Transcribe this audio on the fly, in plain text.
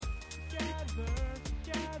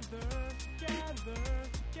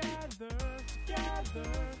We're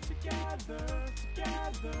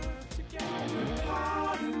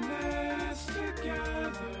plotting this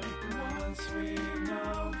together. Once we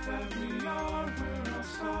know that we are all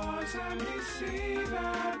stars, and we see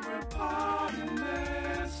that we're plotting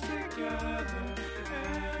this together.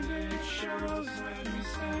 And it shows when we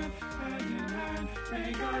stand hand in hand,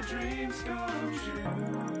 make our dreams come true.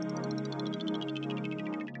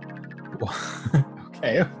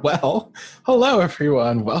 Okay, well, hello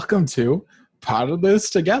everyone. Welcome to Potted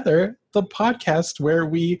This Together, the podcast where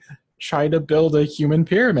we try to build a human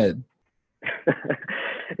pyramid.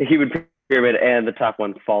 A human pyramid, and the top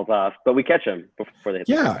one falls off, but we catch them before they hit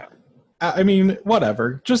the ground. I mean,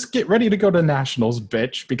 whatever. Just get ready to go to nationals,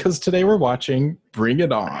 bitch, because today we're watching Bring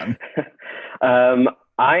It On. I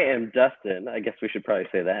am Dustin. I guess we should probably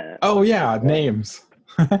say that. Oh, yeah, names.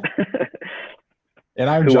 And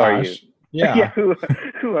I'm Who Josh. are you? Yeah.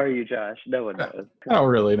 Who are you, Josh? No one knows. I don't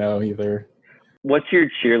really know either. What's your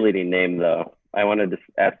cheerleading name, though? I wanted to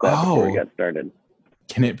ask that before we got started.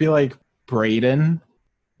 Can it be like Brayden?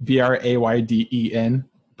 Brayden?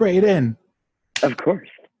 Brayden. Of course.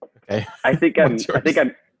 Okay. I think I'm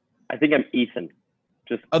Ethan.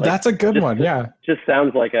 Just that's a good one. Yeah. Just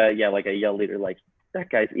sounds like a yell leader. Like, that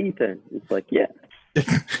guy's Ethan. It's like, yeah.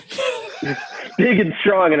 Big and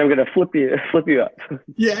strong, and I'm gonna flip you up.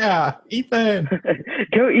 Yeah, Ethan.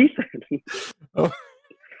 Go, Ethan. Oh,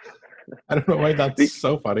 I don't know why that's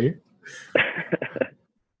so funny.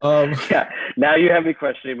 Yeah, now you have me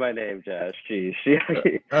questioning my name, Josh. Jeez,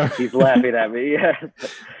 he's laughing at me. Yeah,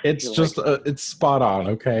 it's just it's spot on.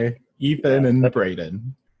 Okay, Ethan and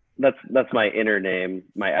Brayden. That's my inner name.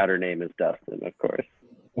 My outer name is Dustin, of course.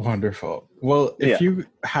 Wonderful. Well, if you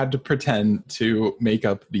had to pretend to make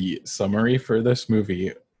up the summary for this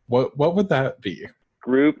movie, what would that be?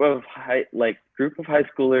 Group of high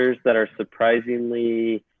schoolers that are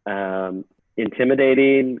surprisingly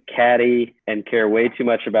intimidating, catty, and care way too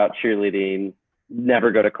much about cheerleading. Never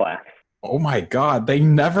go to class. Oh my God! They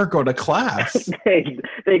never go to class.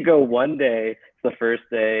 they go one day. It's the first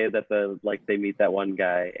day that they meet that one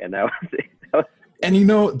guy, and that was it. And you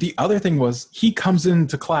know, the other thing was he comes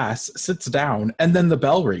into class, sits down, and then the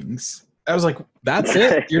bell rings. I was like, that's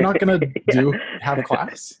it? You're not going to have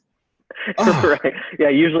class? Oh. Right. Yeah,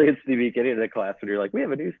 usually it's the beginning of the class when you're like, we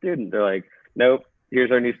have a new student. They're like, nope,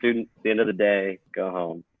 here's our new student. At the end of the day, go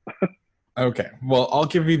home. Okay. Well, I'll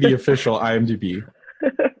give you the official IMDb.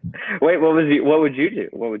 Wait, what would you do?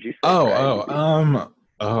 What would you say?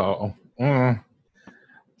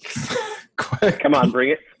 Come on,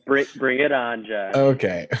 bring it. Bring it on, Josh.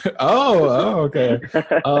 Okay. Okay.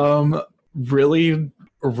 Really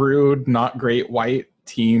rude, not great white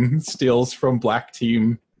team steals from black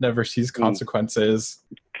team, never sees consequences.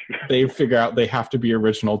 They figure out they have to be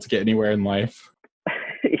original to get anywhere in life.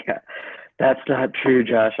 Yeah, that's not true,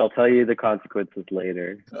 Josh. I'll tell you the consequences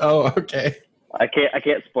later. Oh, okay. I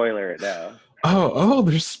can't spoiler it now. Oh,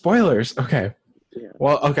 there's spoilers. Okay. Yeah.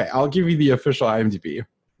 Well, okay, I'll give you the official IMDb.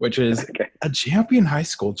 Which is a champion high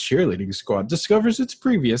school cheerleading squad discovers its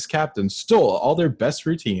previous captain stole all their best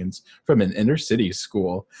routines from an inner city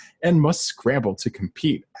school and must scramble to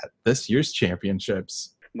compete at this year's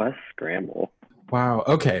championships. Must scramble. Wow.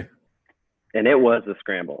 Okay. And it was a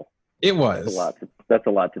scramble. It was. That's a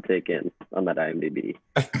lot to take in on that IMDb.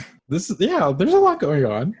 There's a lot going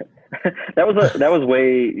on. that was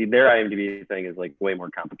way, their IMDb thing is like way more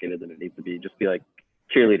complicated than it needs to be. Just be like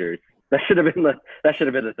cheerleaders. That should have been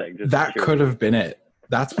the thing. That could have been it.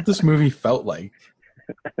 That's what this movie felt like.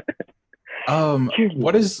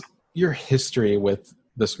 What is your history with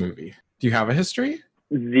this movie? Do you have a history?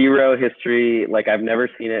 Zero history. Like, I've never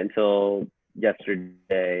seen it until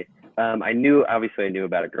yesterday. I knew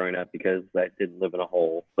about it growing up because I didn't live in a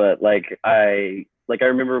hole. But I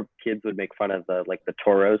remember kids would make fun of the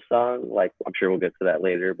Toros song. Like, I'm sure we'll get to that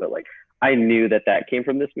later, but I knew that came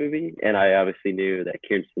from this movie, and I obviously knew that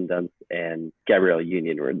Kirsten Dunst and Gabrielle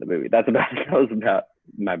Union were in the movie. That was about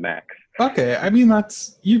my max. Okay, I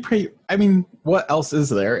mean what else is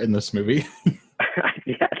there in this movie?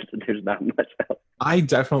 Yeah, there's not much else. I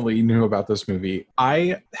definitely knew about this movie.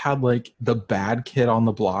 I had the bad kid on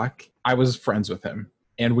the block. I was friends with him,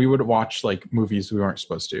 and we would watch movies we weren't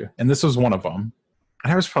supposed to, and this was one of them.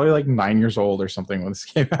 And I was probably 9 years old or something when this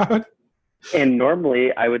came out. And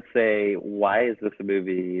normally I would say, why is this a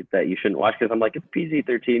movie that you shouldn't watch? Because I'm like, it's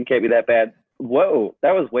PG-13, can't be that bad. Whoa,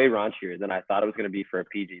 that was way raunchier than I thought it was going to be for a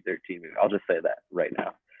PG-13 movie. I'll just say that right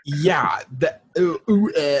now. Yeah,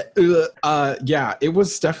 it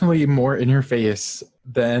was definitely more in your face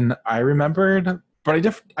than I remembered.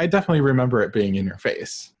 But I definitely remember it being in your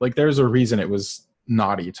face. There's a reason it was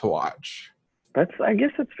naughty to watch. I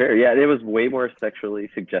guess that's fair. Yeah, it was way more sexually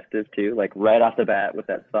suggestive too. Like right off the bat with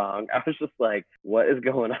that song, I was just like, "What is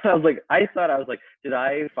going on?" I was like, did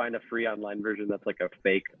I find a free online version that's like a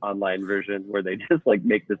fake online version where they just like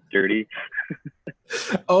make this dirty?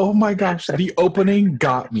 Oh my gosh, the opening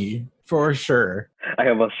got me for sure. I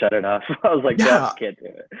almost shut it off. I was like, Yeah. "No, can't do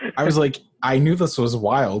it." I was like, I knew this was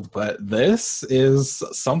wild, but this is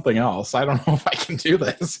something else. I don't know if I can do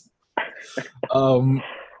this.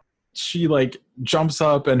 She like jumps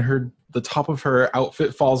up and the top of her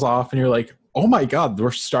outfit falls off, and you're like, oh my god,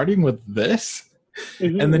 we're starting with this.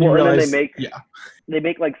 Mm-hmm. And then you realize, they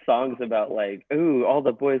make like songs about like, ooh, all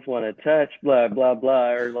the boys want to touch, blah blah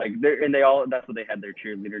blah, or like that's what they had their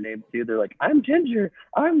cheerleader names too. They're like, I'm Ginger,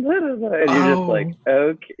 I'm blah, blah, and you're just like,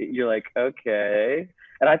 okay, you're like, okay.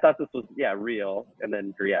 And I thought this was real, and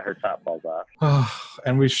then her top falls off.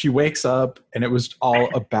 And she wakes up, and it was all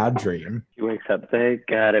a bad dream. She wakes up, thank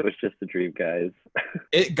God it was just a dream, guys.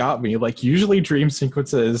 It got me. Like usually dream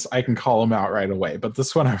sequences, I can call them out right away, but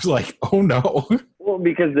this one I was like, oh no. Well,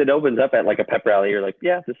 because it opens up at like a pep rally. You're like,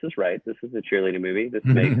 yeah, this is right. This is a cheerleading movie. This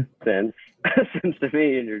makes sense to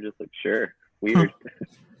me, and you're just like, sure, weird.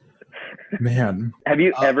 Man, have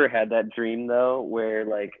you ever had that dream though, where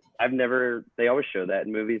like they always show that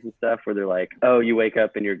in movies and stuff where they're like, oh, you wake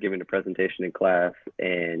up and you're giving a presentation in class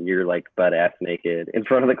and you're like butt ass naked in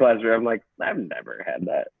front of the classroom. I'm like, I've never had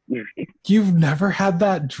that dream. You've never had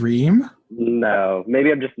that dream? No,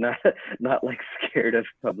 maybe I'm just not like scared of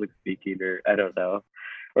public speaking, or I don't know,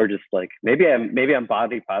 or just like maybe I'm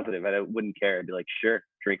body positive. I wouldn't care. I'd be like, sure,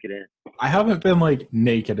 drink it in. I haven't been like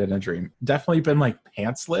naked in a dream. Definitely been like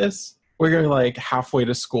pantsless, where you're like halfway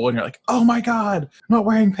to school and you're like, oh my god, I'm not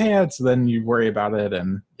wearing pants. Then you worry about it,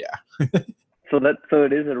 and yeah. So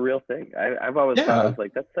it is a real thing. I've always thought, I was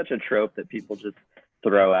like, that's such a trope that people just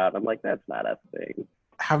throw out. I'm like, that's not a thing.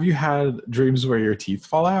 Have you had dreams where your teeth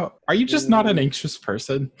fall out? Are you just not an anxious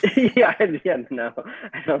person? yeah, no,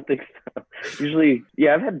 I don't think so. Usually,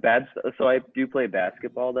 I've had bad stuff. So I do play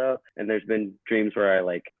basketball though, and there's been dreams where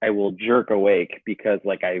I will jerk awake because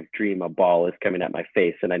like I dream a ball is coming at my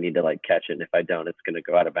face and I need to like catch it. And if I don't, it's gonna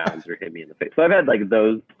go out of bounds or hit me in the face. So I've had like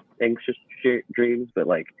those anxious dreams, but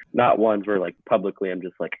like not ones where like publicly I'm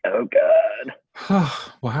just like, oh god.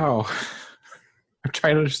 Wow. I'm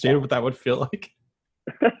trying to understand what that would feel like.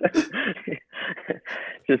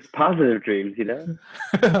 Just positive dreams, you know.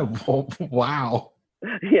 Wow.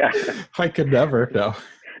 Yeah, I could never know.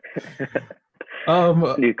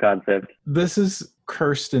 New concept. This is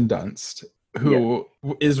Kirsten Dunst, who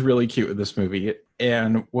is really cute in this movie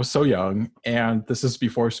and was so young, and this is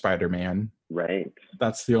before Spider-Man. Right.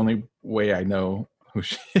 That's the only way I know who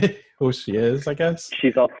she is, I guess.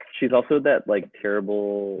 She's also that like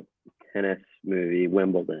terrible tennis movie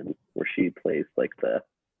Wimbledon where she plays like the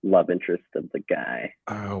love interest of the guy.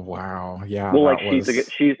 Oh wow, yeah. Well, like she's a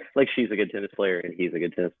good tennis player and he's a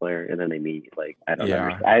good tennis player, and then they meet. Like I don't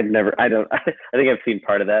know. I think I've seen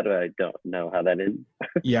part of that, but I don't know how that ends.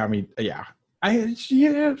 Yeah, I mean,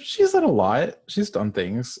 she's done a lot. She's done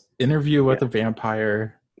things. Interview with a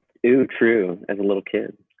Vampire. Ooh, true. As a little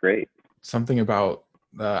kid, great. Something about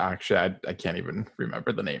actually, I can't even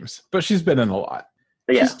remember the names, but she's been in a lot.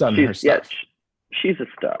 Yeah, she's done her stuff. Yeah, she's a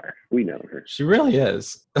star. We know her. She really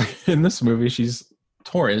is. In this movie, she's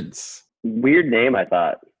Torrance. Weird name, I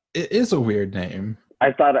thought. It is a weird name.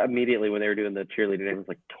 I thought immediately when they were doing the cheerleading name, I was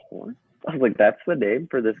like, Torrance? I was like, that's the name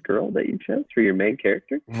for this girl that you chose for your main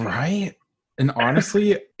character? Right. And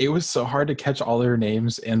honestly, it was so hard to catch all their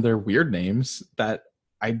names and their weird names that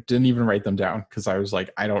I didn't even write them down because I was like,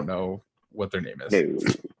 I don't know what their name is.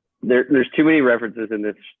 No. There's too many references in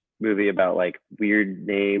this movie about like weird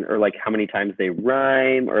name or like how many times they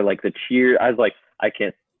rhyme or like the cheer. I was like, I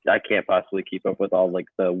can't possibly keep up with all like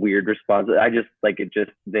the weird responses. I just like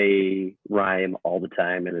they rhyme all the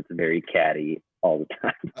time and it's very catty all the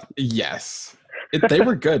time. Yes. They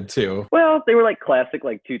were good too. Well, they were like classic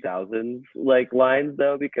like 2000s like lines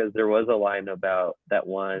though, because there was a line about that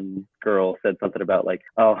one girl said something about like,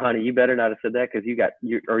 oh honey, you better not have said that because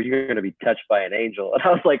you're going to be touched by an angel. And I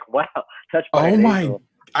was like, wow, touched by an angel.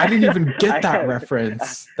 I didn't even get that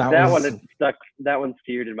reference. That one stuck. That one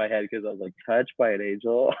steered in my head because I was like, touched by an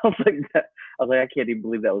angel. I was like, I can't even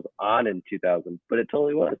believe that was on in 2000, but it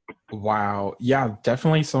totally was. Wow. Yeah,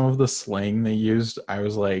 definitely some of the slang they used. I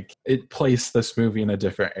was like, it placed this movie in a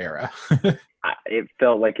different era. It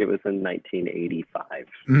felt like it was in 1985.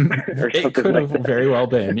 It could have very well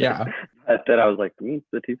been, yeah. That I was like, the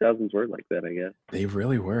 2000s were like that, I guess. They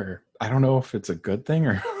really were. I don't know if it's a good thing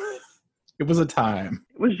or... It was a time.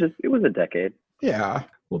 It was a decade. Yeah.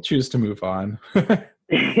 We'll choose to move on.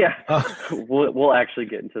 Yeah, Uh, we'll actually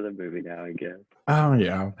get into the movie now, I guess. oh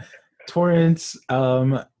yeah. Torrance,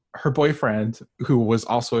 her boyfriend, who was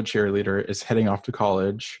also a cheerleader, is heading off to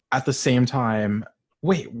college. At the same time,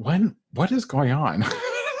 wait, what is going on?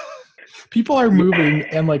 People are moving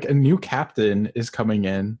and like a new captain is coming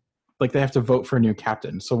in. Like they have to vote for a new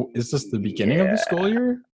captain. So is this the beginning of the school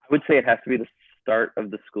year? I would say it has to be the start of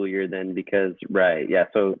the school year then, because right, yeah.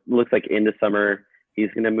 So it looks like into summer he's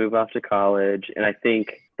going to move off to college, and I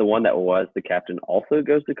think the one that was the captain also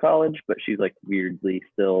goes to college, but she's like weirdly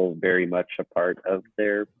still very much a part of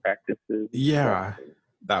their practices. Yeah,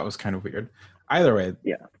 that was kind of weird. Either way,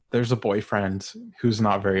 yeah, there's a boyfriend who's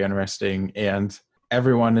not very interesting, and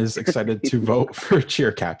everyone is excited to vote for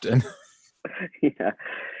cheer captain. Yeah.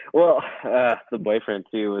 Well, the boyfriend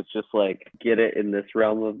too was just like get it in this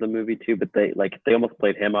realm of the movie too, but they almost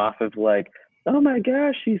played him off of like, oh my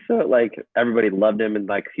gosh, he's so like everybody loved him and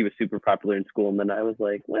like he was super popular in school. And then I was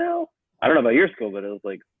like, well, I don't know about your school, but it was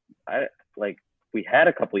like we had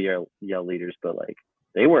a couple yell leaders, but like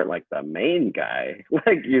they weren't like the main guy.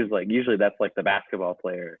 Usually that's like the basketball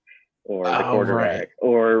player or the quarterback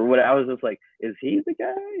or what. I was just like, is he the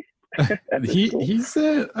guy? He's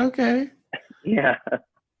it. Okay. Yeah.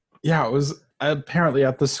 Yeah, it was apparently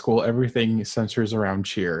at the school, everything centers around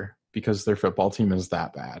cheer because their football team is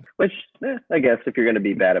that bad. Which, I guess if you're going to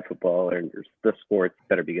be bad at football or the sports,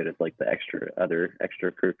 better be good at like the other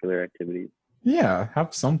extracurricular activities. Yeah,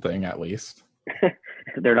 have something at least.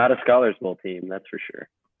 They're not a Scholars Bowl team, that's for sure.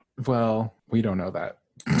 Well, we don't know that.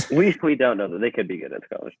 we don't know that. They could be good at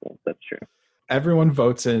Scholars Bowl. That's true. Everyone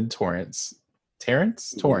votes in Torrance.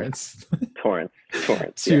 Torrance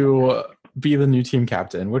to be the new team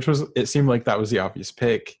captain, which was, it seemed like that was the obvious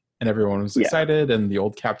pick, and everyone was excited, and the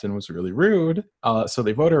old captain was really rude. So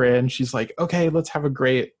they vote her in. She's like, okay, let's have a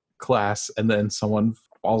great class, and then someone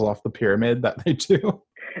falls off the pyramid that they do.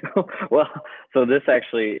 Well, so this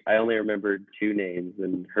actually, I only remembered two names,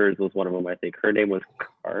 and hers was one of them. I think her name was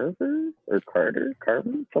Carver,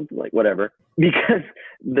 something like whatever. Because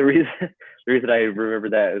the reason I remember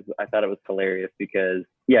that is I thought it was hilarious because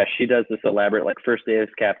she does this elaborate like first day as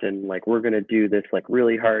captain, like we're gonna do this like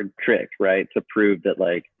really hard trick, right, to prove that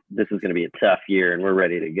like this is gonna be a tough year and we're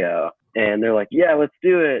ready to go. And they're like, yeah, let's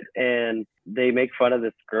do it. And they make fun of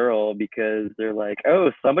this girl because they're like,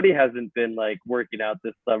 oh, somebody hasn't been like working out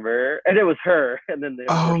this summer. And it was her. And then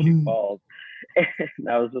she falls. And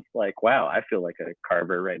I was just like, wow, I feel like a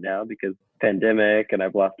Carver right now because pandemic and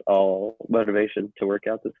I've lost all motivation to work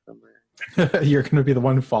out this summer. You're going to be the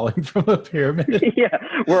one falling from the pyramid. Yeah,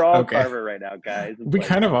 we're all Carver right now, guys. We like,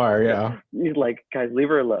 kind of are, yeah. He's like, guys, leave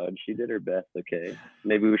her alone. She did her best, okay?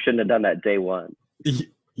 Maybe we shouldn't have done that day one.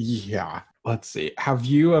 Yeah. Let's see. Have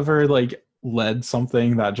you ever like led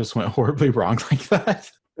something that just went horribly wrong like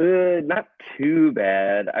that? Not too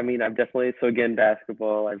bad. I mean, I've definitely, so again,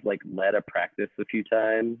 basketball, I've like led a practice a few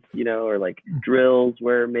times, or like drills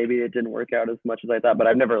where maybe it didn't work out as much as I thought, but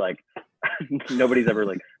I've never like, nobody's ever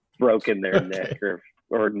like broken their neck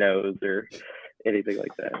or nose or anything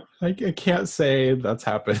like that. I can't say that's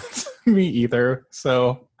happened to me either.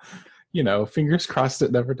 So, fingers crossed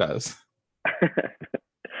it never does.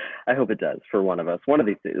 I hope it does for one of us. One of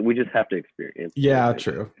these days. We just have to experience. Yeah,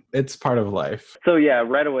 true. It's part of life. So yeah,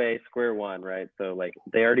 right away, square one, right? So like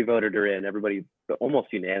they already voted her in, everybody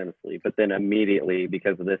almost unanimously, but then immediately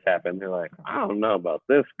because of this happened, they're like, I don't know about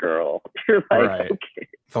this girl. You're like, okay.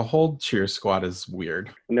 The whole cheer squad is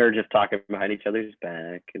weird. And they're just talking behind each other's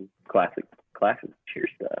back and classic cheer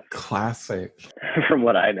stuff. Classic. From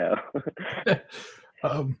what I know.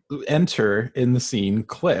 Enter in the scene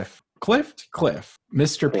Cliff,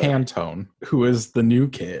 Mr. Pantone, who is the new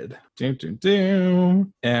kid.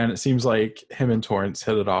 And it seems like him and Torrance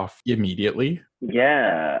hit it off immediately.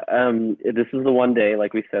 Yeah. This is the one day,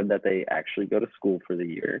 like we said, that they actually go to school for the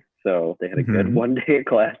year. So they had a good one day of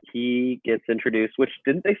class. He gets introduced, which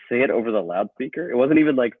didn't they say it over the loudspeaker? It wasn't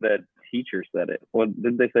even like the teacher said it.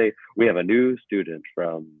 Didn't they say, we have a new student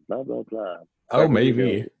from blah, blah, blah? Oh,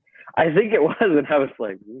 maybe. I think it was. And I was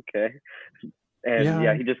like, okay. And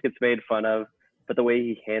yeah, he just gets made fun of. But the way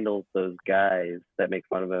he handles those guys that make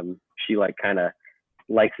fun of him, she like kind of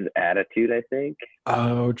likes his attitude, I think.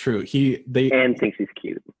 Oh, true. And thinks he's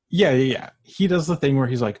cute. Yeah. He does the thing where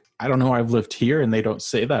he's like, I don't know, I've lived here and they don't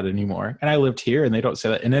say that anymore. And I lived here and they don't say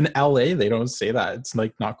that. And in LA, they don't say that. It's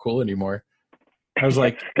like not cool anymore. I was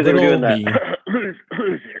like, because they were doing that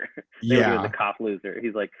loser. They were doing the cough loser.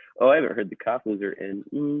 He's like, oh, I haven't heard the cough loser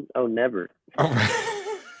in never. Oh,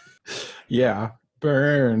 yeah,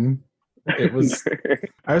 burn. It was.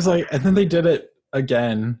 I was like, and then they did it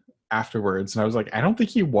again afterwards, and I was like, I don't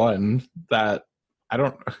think he won that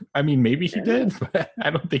I mean, maybe he did, but I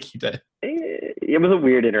don't think he did. It was a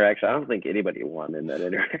weird interaction. I don't think anybody won in that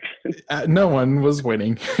interaction. No one was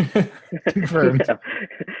winning. Confirmed. No.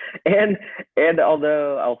 And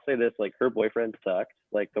although I'll say this, like her boyfriend sucked,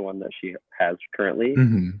 like the one that she has currently,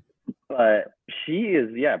 but she is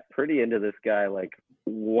pretty into this guy, like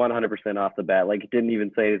 100% off the bat. Like didn't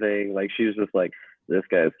even say anything. Like she was just like, this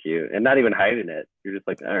guy's cute, and not even hiding it. You're just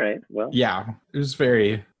like, all right, well, yeah, it was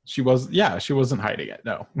very. She wasn't hiding it.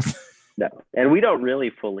 No. No, and we don't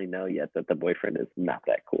really fully know yet that the boyfriend is not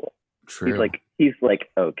that cool. True. He's like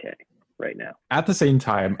okay right now. At the same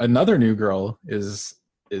time, another new girl is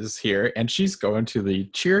here, and she's going to the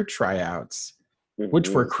cheer tryouts, which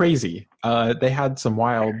were crazy. They had some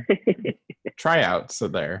wild tryouts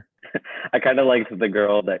there. I kind of liked the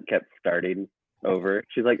girl that kept starting over.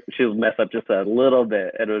 She'll mess up just a little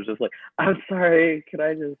bit, and it was just like, I'm sorry, can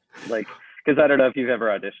I just like. Because I don't know if you've ever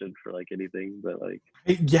auditioned for like anything, but like,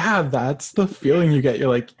 yeah, that's the feeling you get. You're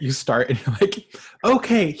like, you start and you're like,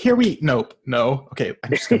 okay, no, okay, I'm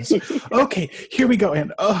just gonna, okay, here we go,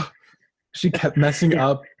 and she kept messing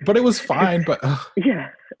up, but it was fine. But yeah,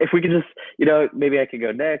 if we could just, maybe I could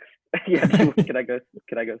go next. Yeah, can I go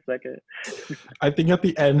second? I think at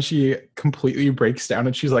the end she completely breaks down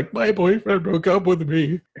and she's like, my boyfriend broke up with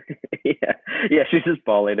me. Yeah, she's just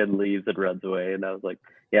bawling and leaves and runs away, and I was like,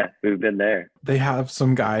 yeah, we've been there. They have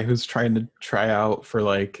some guy who's trying to try out for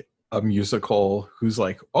like a musical who's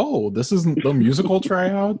like, oh, this isn't the musical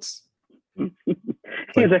tryouts.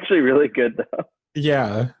 He's actually really good though.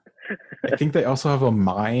 Yeah. I think they also have a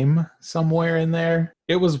mime somewhere in there.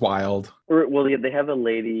 It was wild. Well, they have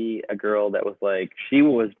a girl that was like, she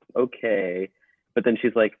was okay, but then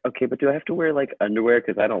she's like, okay, but do I have to wear like underwear?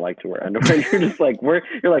 Because I don't like to wear underwear. And you're just like, where'd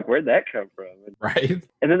that come from? Right.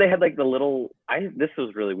 And then they had like this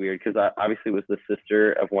was really weird because obviously it was the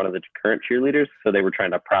sister of one of the current cheerleaders. So they were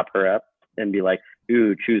trying to prop her up and be like,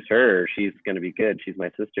 ooh, choose her. She's going to be good. She's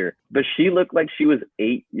my sister. But she looked like she was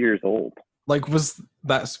 8 years old. Like, was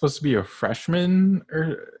that supposed to be a freshman?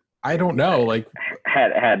 Or I don't know. Like,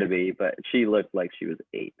 had to be, but she looked like she was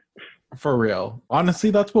 8. For real.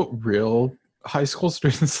 Honestly, that's what real high school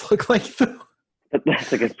students look like, though.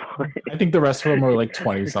 That's a good point. I think the rest of them are like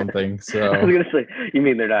 20 something. So I was gonna say, you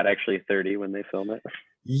mean they're not actually 30 when they film it?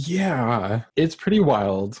 Yeah, it's pretty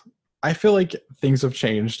wild. I feel like things have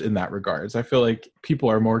changed in that regards. I feel like people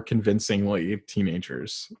are more convincingly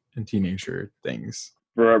teenagers and teenager things.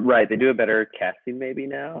 Right, they do a better casting maybe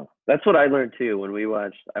now. That's what I learned too when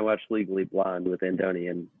I watched Legally Blonde with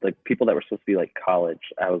Andoni, and like people that were supposed to be like college,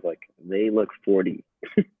 I was like, they look 40.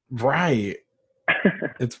 Right.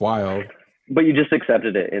 It's wild. But you just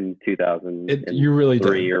accepted it in 2003 you really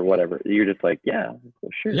did. Or whatever. You're just like, yeah,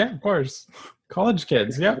 well, sure. Yeah, of course. College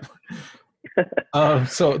kids, yep.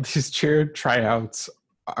 So these cheer tryouts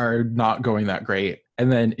are not going that great.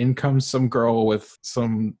 And then in comes some girl with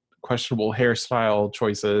some questionable hairstyle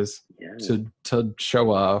choices to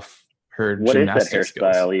show off her gymnastics. What is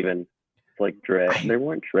that hairstyle even? It's like dread. They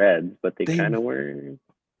weren't dreads, but they kind of were.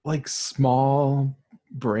 Like small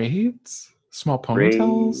braids? Small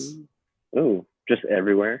ponytails? Oh, just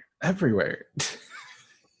everywhere? Everywhere.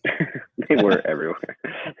 They were everywhere.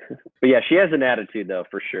 But yeah, she has an attitude though,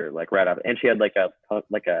 for sure. Like right off, and she had like a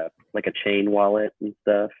chain wallet and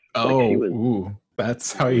stuff. Oh,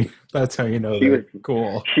 that's how you know she was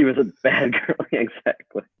cool. She was a bad girl.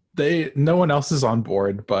 Exactly. No one else is on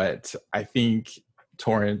board, but I think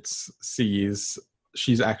Torrance sees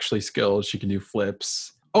she's actually skilled. She can do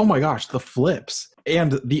flips. Oh my gosh, the flips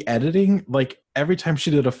and the editing. Like every time she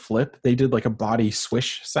did a flip, they did like a body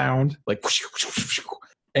swish sound, like whoosh, whoosh, whoosh, whoosh.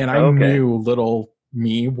 And I knew little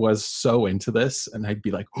me was so into this, and I'd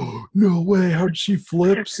be like, oh, no way, how'd she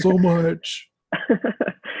flip so much?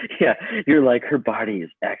 Yeah, you're like, her body is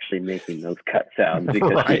actually making those cut sounds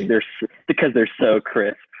because they're so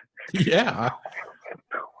crisp. Yeah.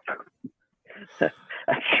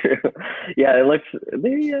 That's true. Yeah, it looks.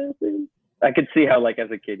 I could see how, like, as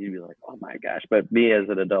a kid, you'd be like, "Oh my gosh!" But me as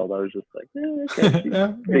an adult, I was just like, "Okay, she's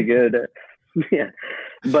pretty good." Yeah,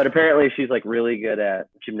 but apparently she's like really good at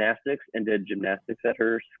gymnastics and did gymnastics at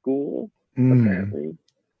her school. Apparently,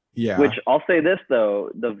 yeah. Which I'll say this though,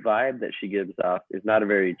 the vibe that she gives off is not a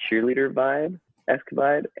very cheerleader vibe,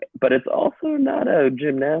 but it's also not a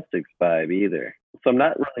gymnastics vibe either. So I'm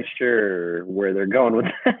not really sure where they're going with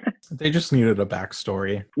that. They just needed a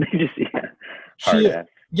backstory.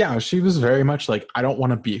 She was very much like, I don't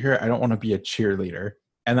want to be here. I don't want to be a cheerleader.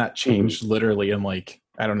 And that changed literally in like,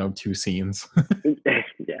 I don't know, 2 scenes.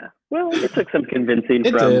 Yeah. Well, it took some convincing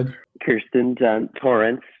from Kirsten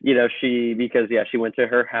Torrance. You know, she went to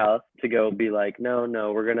her house to go be like, no,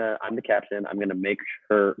 I'm the captain. I'm gonna make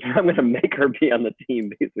her be on the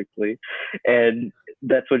team, basically. And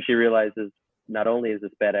that's when she realizes not only is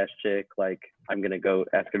this badass chick, like, I'm gonna go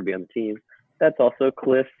ask her to be on the team, that's also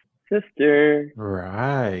Cliff's sister.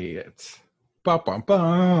 Right. Bum, bum,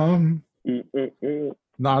 bum.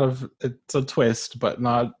 It's a twist, but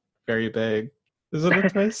not very big. Is it a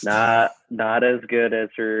twist? Not as good as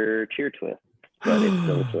her cheer twist, but it's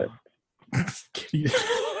still a twist.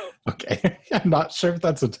 Okay. I'm not sure if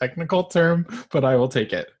that's a technical term, but I will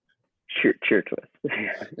take it. Cheer twist.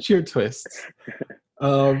 Cheer twists.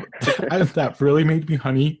 That really made me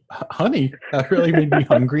that really made me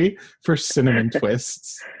hungry for cinnamon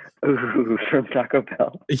twists. Ooh, from Taco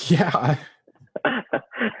Bell. Yeah. That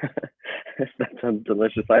sounds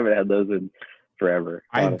delicious. I haven't had those in forever,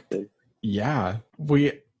 honestly. I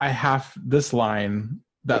have this line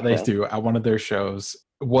that they do at one of their shows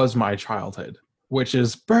was my childhood, which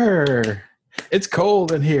is, "Brr, it's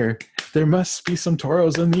cold in here. There must be some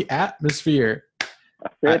toros in the atmosphere."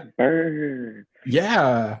 Brr.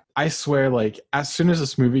 Yeah, I swear, like, as soon as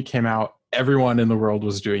this movie came out, everyone in the world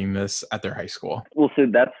was doing this at their high school. Well, so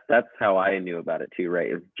that's how I knew about it too, right?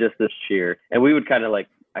 It was just this cheer, and we would kind of make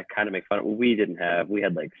fun of. We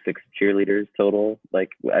had like 6 cheerleaders total. Like,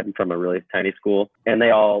 I'm from a really tiny school, and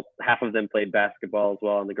half of them played basketball as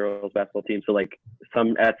well on the girls' basketball team. So like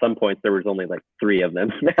at some points there was only like 3 of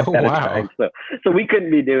them at a time. So we couldn't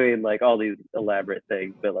be doing like all these elaborate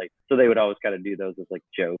things, but like, so they would always kind of do those as like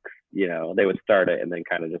jokes. You know, they would start it and then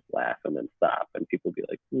kind of just laugh and then stop, and people would be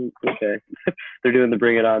like, okay, they're doing the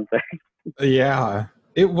Bring It On thing. Yeah,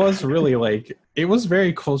 it was really like, it was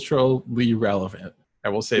very culturally relevant. I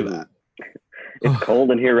will say that. It's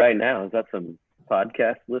cold in here right now. Is that some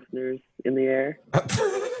podcast listeners in the air?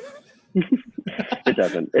 It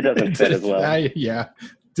doesn't fit as well.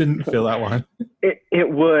 Didn't feel that one. It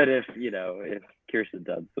would if Kirsten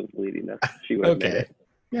Dunst was leading us. She would. Okay.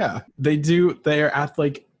 Yeah. They're at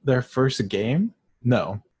like their first game?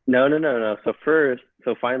 No.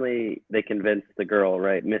 So finally they convinced the girl,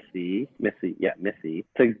 right, Missy,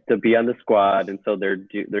 to be on the squad, and so they're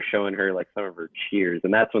showing her like some of her cheers,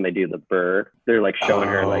 and that's when they do the burr. They're like showing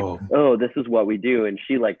her like, oh, this is what we do, and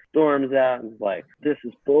she like storms out and is like, this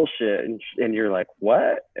is bullshit, and you're like,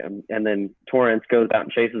 what? And then Torrance goes out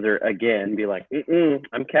and chases her again, be like,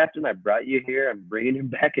 I'm captain, I brought you here, I'm bringing you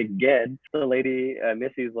back again. The lady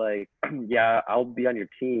Missy's like, yeah, I'll be on your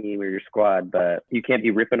team or your squad, but you can't be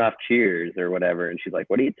ripping off cheers or whatever. And she's like,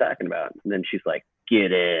 what are you talking about? And then she's like,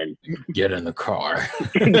 get in the car.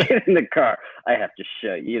 Get in the car. I have to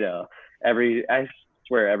show you. I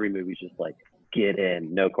swear every movie's just like, get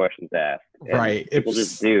in, no questions asked. And right. People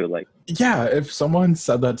just do, like, yeah, if someone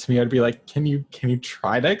said that to me, I'd be like, can you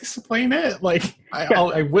try to explain it? Like,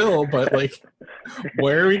 I will, but like,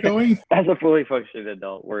 where are we going? As a fully functioning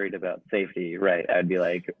adult worried about safety, right, I'd be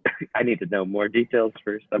like, I need to know more details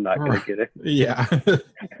first. I'm not going to get it. Yeah.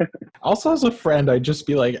 Also, as a friend, I'd just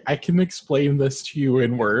be like, I can explain this to you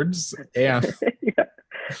in words, and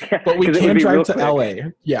but we can drive to LA.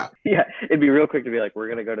 Yeah, it'd be real quick to be like, we're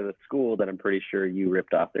going to go to the school that I'm pretty sure you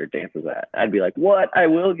ripped off their dances at. I'd be like, what? I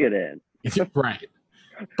will get in. Right.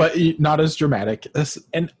 But not as dramatic.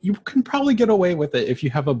 And you can probably get away with it if you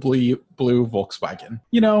have a blue Volkswagen.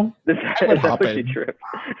 I would hop in.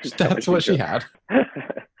 That's what she had.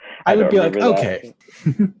 I would be like, okay.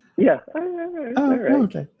 Yeah.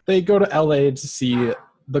 Okay. They go to LA to see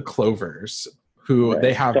the Clovers, who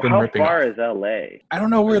they have been ripping off. How far is LA? I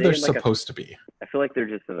don't know where they're supposed to be. I feel like they're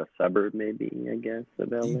just in a suburb, maybe, I guess,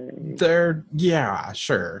 of LA.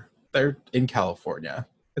 Sure. They're in California.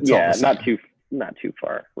 It's not too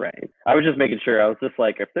far, right? I was just making sure. I was just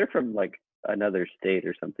like, if they're from like another state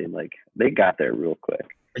or something, like, they got there real quick.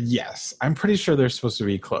 Yes, I'm pretty sure they're supposed to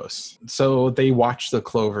be close. So they watch the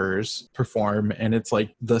Clovers perform, and it's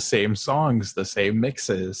like the same songs, the same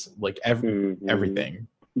mixes, like everything.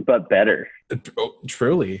 But better.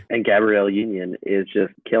 Truly. And Gabrielle Union is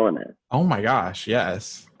just killing it. Oh my gosh,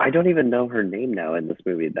 yes. I don't even know her name now in this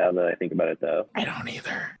movie, now that I think about it, though. I don't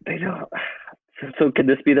either. I don't. So could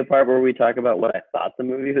this be the part where we talk about what I thought the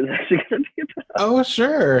movie was actually going to be about? Oh,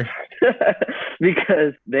 sure.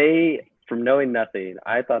 Because from knowing nothing,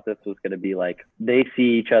 I thought this was going to be like, they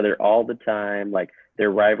see each other all the time, like they're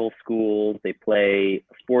rival schools, they play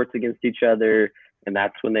sports against each other, and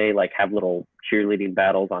that's when they like have little cheerleading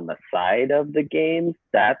battles on the side of the games.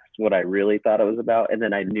 That's what I really thought it was about. And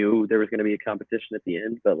then I knew there was going to be a competition at the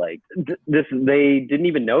end, but like they didn't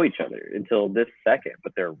even know each other until this second,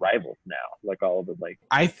 but they're rivals now. Like all of them. Like,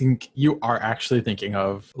 I think you are actually thinking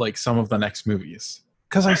of like some of the next movies,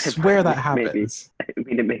 because I swear that happens. Maybe. I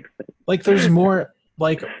mean, it makes sense. Like there's more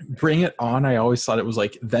like Bring It On, I always thought it was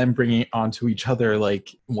like them bringing it on to each other,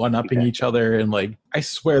 like one-upping each other, and like I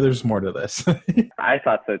swear there's more to this. I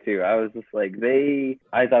thought so too. I was just like,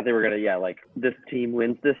 I thought they were gonna, like this team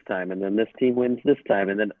wins this time, and then this team wins this time,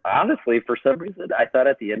 and then honestly, for some reason, I thought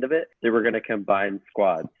at the end of it they were gonna combine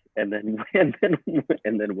squads and then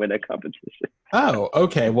win a competition. Oh,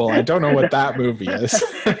 okay. Well, I don't know what that movie is.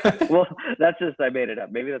 Well, that's just, I made it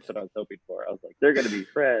up. Maybe that's what I was hoping for. I was like, they're gonna be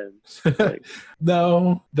friends. Like,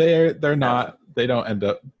 no, they're not. They don't end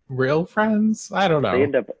up real friends. I don't know.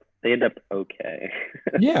 They end up okay.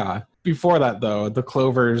 Yeah. Before that, though, the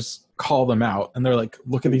Clovers call them out, and they're like,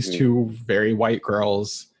 "Look at these two very white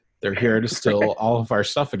girls. They're here to steal all of our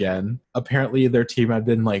stuff again." Apparently, their team had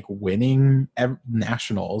been like winning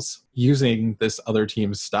nationals using this other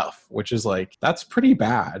team's stuff, which is like, that's pretty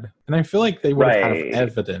bad. And I feel like they would have had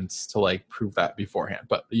evidence to like prove that beforehand,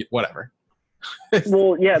 but whatever.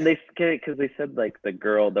 Well, yeah, because they said like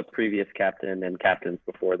the previous captain and captains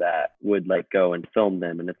before that would like go and film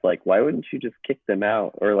them, and it's like, why wouldn't you just kick them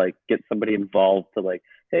out or like get somebody involved to like,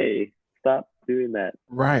 hey, stop doing that?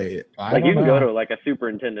 Right. Like you can go to like a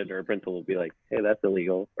superintendent or a principal and be like, hey, that's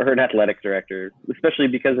illegal, or an athletic director, especially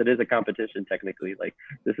because it is a competition technically. Like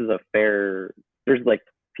this is a fair. There's like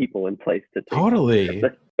people in place to take totally.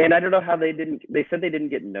 And I don't know how they said they didn't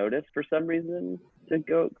get noticed for some reason to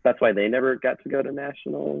go. That's why they never got to go to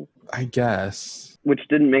nationals, I guess. Which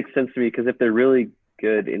didn't make sense to me, because if they're really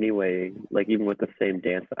good anyway, like even with the same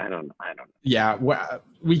dance, I don't know. Yeah,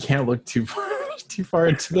 we can't look too far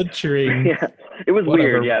into the cheering. Yeah, it was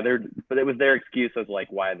weird. Yeah, but it was their excuse of like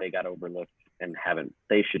why they got overlooked and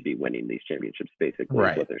they should be winning these championships, basically.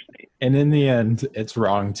 Right. Is what they're saying. And in the end, it's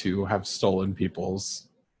wrong to have stolen people's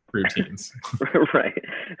routines. Right.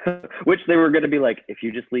 Which they were going to be like, if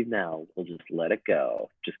you just leave now, we'll just let it go.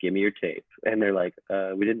 Just give me your tape. And they're like,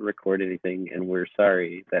 we didn't record anything, and we're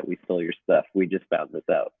sorry that we stole your stuff. We just found this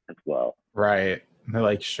out as well. Right. And they're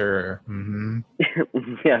like, sure. Mm-hmm.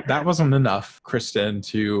 Yeah. That wasn't enough, Kristen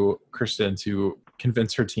to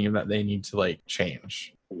convince her team that they need to like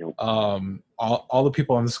change. Nope. All the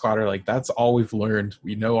people on the squad are like, that's all we've learned.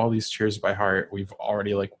 We know all these cheers by heart. We've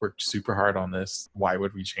already like worked super hard on this. Why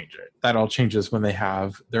would we change it? That all changes when they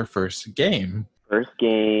have their first game. First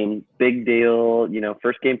game, big deal.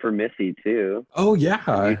 First game for Missy too. Oh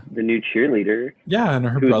yeah, the new cheerleader. Yeah, and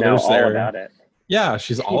her who's brother's now there. All about it. Yeah,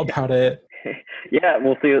 she's all about it. Yeah,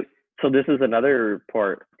 we'll see. So this is another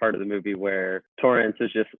part of the movie where Torrance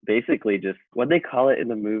is just basically just what they call it in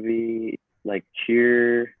the movie. Like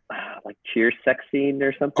cheer sex scene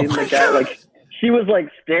or something like that. Like she was like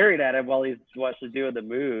staring at him while he's doing the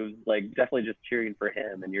moves, like definitely just cheering for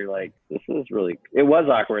him. And you're like, this is really. It was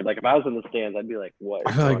awkward. Like if I was in the stands, I'd be like, what?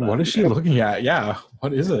 I'd be like, what is she looking at? Yeah,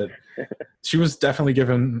 what is it? She was definitely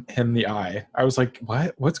giving him the eye. I was like,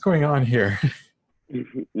 what? What's going on here?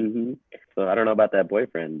 Mm-hmm. So I don't know about that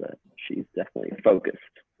boyfriend, but she's definitely focused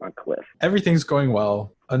on Cliff. Everything's going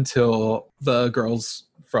well until the girls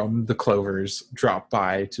from the Clovers drop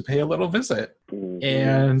by to pay a little visit. Mm-hmm.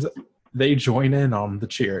 And they join in on the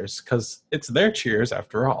cheers because it's their cheers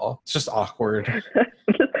after all. It's just awkward.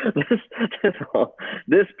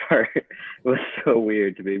 This part was so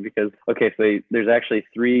weird to me because, okay, so there's actually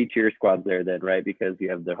 3 cheer squads there then, right? Because you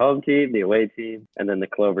have the home team, the away team, and then the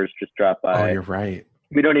Clovers just drop by. Oh, you're right.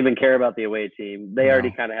 We don't even care about the away team. They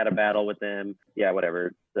already kind of had a battle with them. Yeah,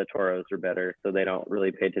 whatever. The Toros are better, so they don't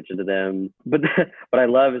really pay attention to them. But what I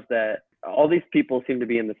love is that all these people seem to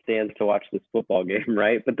be in the stands to watch this football game,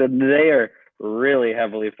 right? But then they are really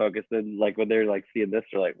heavily focused. And like when they're like seeing this,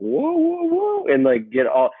 they're like, whoa, whoa, whoa, and like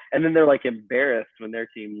and then they're like embarrassed when their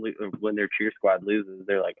team, when their cheer squad loses.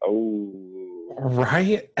 They're like, oh,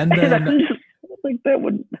 right. And then like that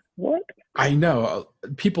would what? I know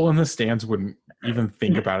people in the stands wouldn't even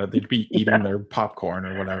think about it. They'd be eating their popcorn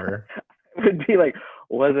or whatever. It would be like,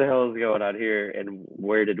 what the hell is going on here? And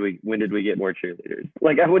when did we get more cheerleaders?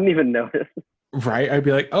 Like, I wouldn't even notice. Right. I'd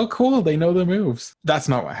be like, oh, cool. They know the moves. That's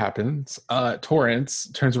not what happens. Torrance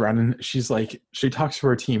turns around and she talks to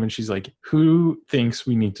her team and she's like, who thinks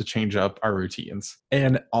we need to change up our routines?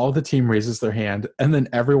 And all the team raises their hand. And then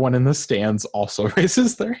everyone in the stands also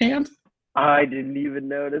raises their hand. I didn't even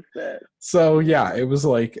notice that. So yeah, it was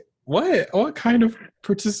like, what kind of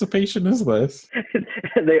participation is this?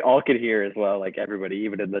 They all could hear as well, like everybody,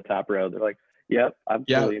 even in the top row. They're like, yep, I'm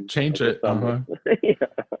change it. Uh-huh. Yeah,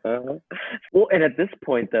 uh-huh. Well, and at this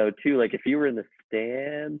point though, too, like if you were in the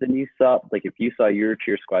stands and you saw your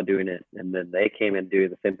cheer squad doing it and then they came in doing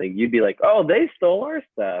the same thing, you'd be like, oh, they stole our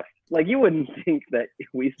stuff. Like you wouldn't think that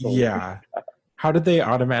we stole their stuff. How did they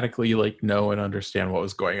automatically like know and understand what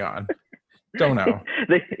was going on? Don't know.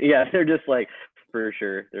 They're just like, for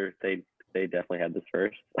sure. They definitely had this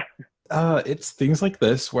first. It's things like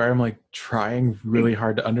this where I'm like trying really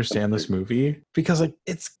hard to understand this movie because like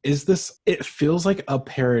it feels like a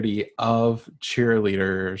parody of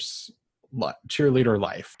cheerleader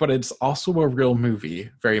life, but it's also a real movie,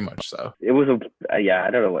 very much so. It was I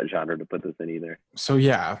don't know what genre to put this in either. So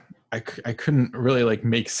yeah, I couldn't really like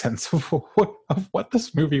make sense of what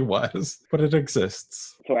this movie was, but it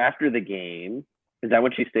exists. So after the game, is that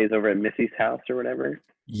when she stays over at Missy's house or whatever?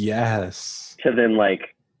 Yes. To then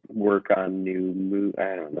like work on new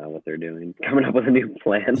I don't know what they're doing. Coming up with a new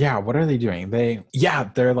plan. Yeah, what are they doing?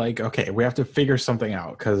 They're like, okay, we have to figure something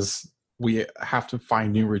out because we have to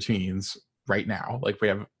find new routines right now. Like we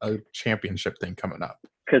have a championship thing coming up.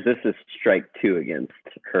 Because this is strike 2 against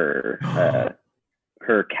her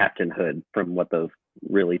her captainhood from what those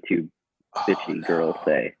really two bitchy girls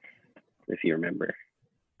say, if you remember.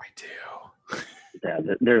 I do. Yeah,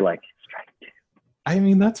 they're like strike 2. I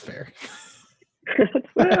mean, that's fair.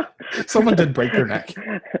 Someone did break their neck.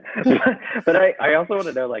 But I also want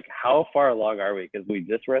to know, like, how far along are we? Because we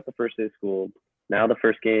just were at the first day of school. Now the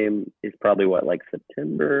first game is probably what, like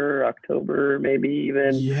September, October, maybe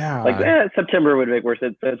even. Yeah. Like September would make more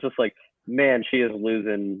sense. So it's just like, man, she is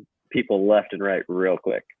losing people left and right real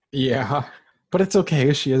quick. Yeah. But it's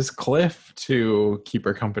okay. She has Cliff to keep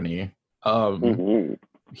her company.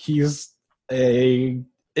 He's a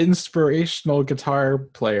inspirational guitar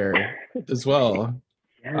player as well.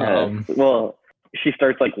 Yeah. Well, she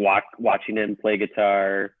starts like watching him play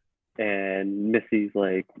guitar. And Missy's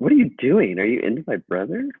like, "What are you doing? Are you into my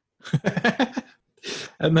brother?"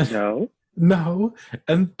 And then no,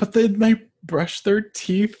 but then they brush their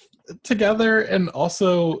teeth together and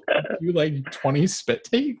also do like 20 spit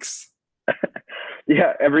takes.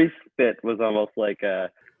 Yeah, every spit was almost like a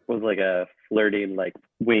flirting like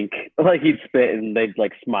wink. Like he'd spit and they'd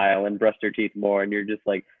like smile and brush their teeth more, and you're just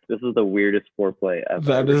like, this is the weirdest foreplay I've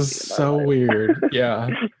That ever is seen in my so life. weird. Yeah.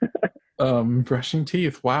 Brushing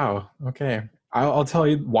teeth. Wow. Okay. I'll tell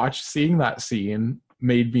you, seeing that scene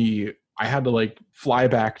made me, I had to like fly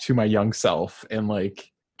back to my young self and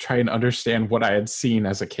like try and understand what I had seen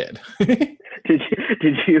as a kid. Did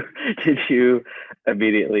you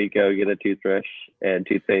immediately go get a toothbrush and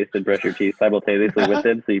toothpaste and brush your teeth simultaneously with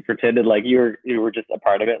him? So you pretended like you were just a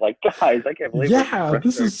part of it. Like, guys, I can't believe. Yeah,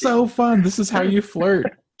 this is so fun. This is how you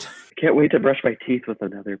flirt. Can't wait to brush my teeth with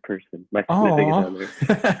another person. My significant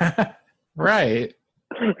other. Right.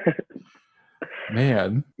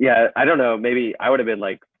 Man. Yeah, I don't know. Maybe I would have been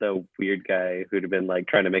like the weird guy who'd have been like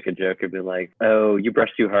trying to make a joke and been like, "Oh, you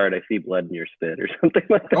brushed too hard. I see blood in your spit," or something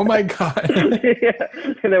like that. Oh my god. Yeah,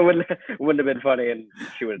 and it wouldn't have been funny, and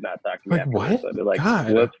she would have not talked to me. Like what? So I'd be like,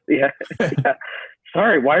 God. Whoops. Yeah. Yeah.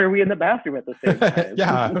 Sorry. Why are we in the bathroom at the same time?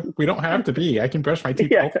 Yeah, we don't have to be. I can brush my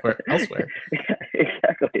teeth elsewhere. Yeah,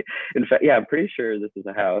 exactly. In fact, yeah, I'm pretty sure this is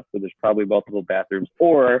a house, so there's probably multiple bathrooms.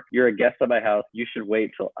 Or you're a guest at my house. You should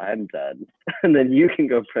wait till I'm done, and then you can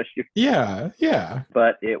go brush your. Yeah.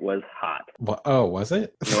 But it was hot. Oh, was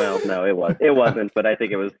it? Well, no, it wasn't. But I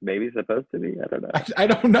think it was maybe supposed to be. I don't know. I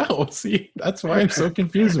don't know. See, that's why I'm so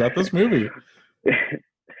confused about this movie.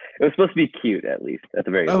 It was supposed to be cute, at least, at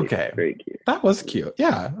the very least. Okay. Very cute. That was cute.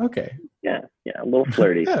 Yeah. Okay. Yeah, a little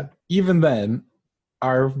flirty. Yeah. Even then,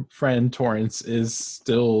 our friend Torrance is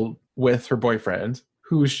still with her boyfriend,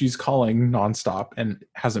 who she's calling nonstop and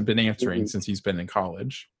hasn't been answering since he's been in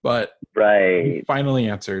college. But he finally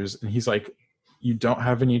answers, and he's like, "You don't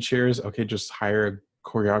have any cheers? Okay, just hire a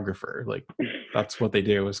choreographer." Like, that's what they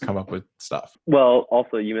do, is come up with stuff. Well,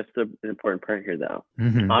 also you missed an important part here, though.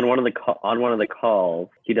 Mm-hmm. On one of the calls,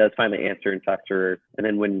 he does finally answer and talk to her, and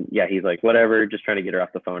then he's like, whatever, just trying to get her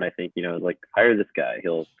off the phone. I think, like, hire this guy,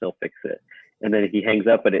 he'll fix it. And then he hangs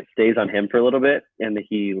up, but it stays on him for a little bit, and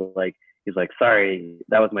he's like, sorry,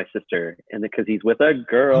 that was my sister, and because he's with a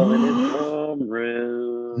girl in his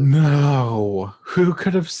homeroom. No, who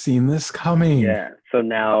could have seen this coming? Yeah. So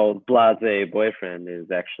now blase boyfriend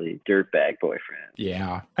is actually dirtbag boyfriend.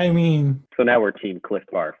 Yeah. I mean, so now we're team Cliff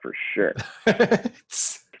Bar for sure.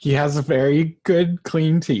 He has very good,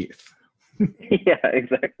 clean teeth. Yeah,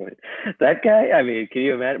 exactly. That guy, I mean, can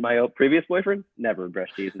you imagine? My old previous boyfriend never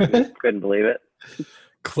brushed teeth. Couldn't believe it.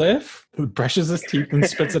 Cliff brushes his teeth and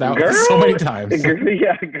spits it out so many times.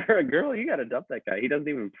 Girl, you gotta dump that guy. He doesn't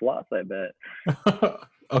even floss, I bet.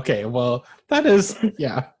 Okay, well, that is,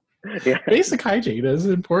 yeah. Basic hygiene is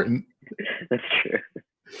important. That's true.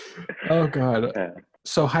 Oh, God.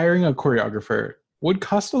 So hiring a choreographer would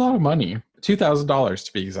cost a lot of money. $2,000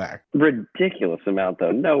 to be exact. Ridiculous amount,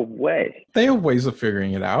 though. No way. They have ways of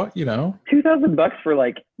figuring it out, $2,000 for,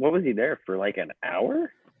 like, what was he there for, like, an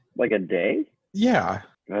hour? Like a day? Yeah.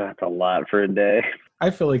 That's a lot for a day. I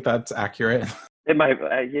feel like that's accurate. It might.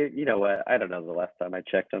 You know what? I don't know the last time I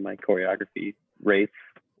checked on my choreography rates.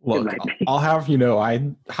 Look, I'll have you know,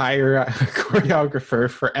 I hire a choreographer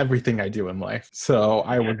for everything I do in life, so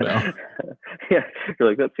I would know. Yeah, you're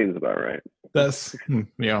like, that seems about right. That's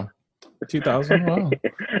 2000. Wow.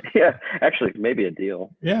 Yeah, actually, maybe a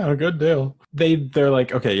deal. Yeah, a good deal. They're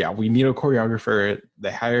like, okay, yeah, we need a choreographer.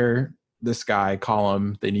 They hire this guy, call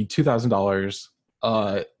him. They need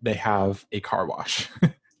 $2,000. They have a car wash.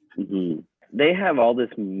 Mm-hmm. They have all this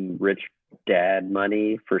rich dad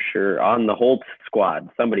money for sure on the whole squad.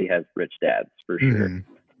 Somebody has rich dads for sure,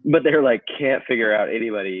 but they're like can't figure out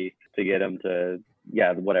anybody to get them to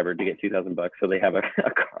to get $2,000. So they have a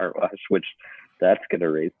car wash, which that's gonna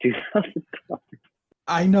raise $2,000.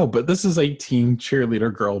 I know, but this is a teen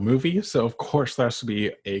cheerleader girl movie, so of course there has to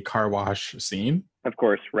be a car wash scene. Of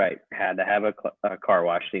course, right. Had to have a car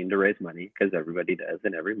wash scene to raise money because everybody does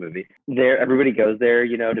in every movie. Everybody goes there,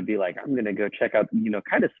 to be like, I'm going to go check out,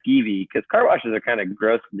 kind of skeevy because car washes are kind of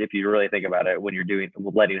gross if you really think about it when you're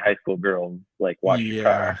letting high school girls like wash your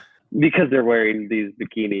car because they're wearing these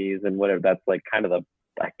bikinis and whatever. That's like kind of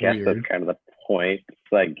I guess weird. That's kind of the point.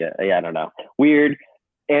 It's like, I don't know. Weird.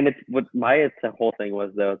 And it's the whole thing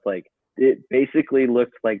was though, it's like, it basically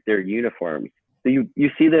looks like their uniforms. So you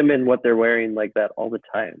see them in what they're wearing like that all the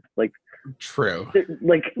time. Like true.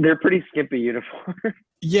 They're pretty skimpy uniforms.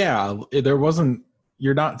 Yeah,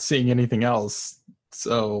 you're not seeing anything else.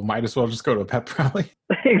 So might as well just go to a pep rally.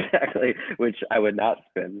 Exactly. Which I would not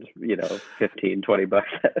spend, $15-$20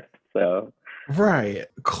 at. So right.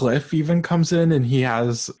 Cliff even comes in and he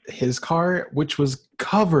has his car, which was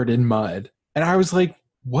covered in mud. And I was like,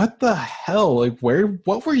 what the hell? Like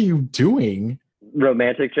what were you doing?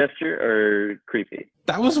 Romantic gesture or creepy?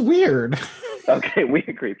 That was weird. Okay,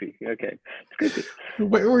 weird, creepy. Okay, it's creepy.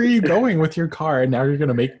 Where were you going with your car and now you're going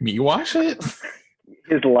to make me wash it?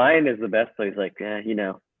 His line is the best. So he's like,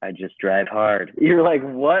 I just drive hard. You're like,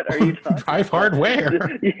 what are you talking Drive hard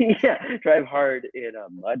where? Yeah, drive hard in a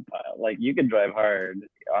mud pile. Like, you can drive hard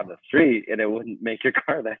on the street and it wouldn't make your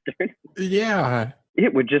car that dirty. Yeah.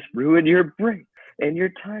 It would just ruin your brakes. And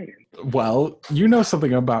you're tired. Well, you know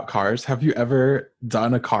something about cars. Have you ever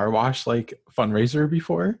done a car wash like fundraiser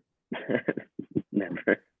before?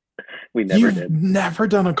 Never. We never did. Never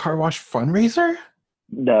done a car wash fundraiser?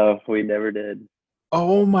 No, we never did.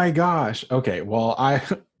 Oh my gosh. Okay. Well, I,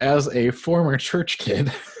 as a former church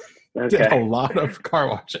kid, did a lot of car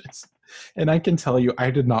washes. And I can tell you,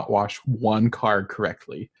 I did not wash one car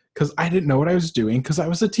correctly because I didn't know what I was doing because I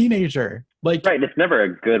was a teenager. Right. It's never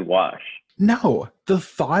a good wash. No, the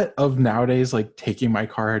thought of nowadays, like taking my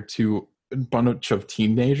car to a bunch of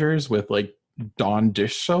teenagers with like Dawn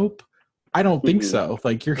dish soap, I don't think so.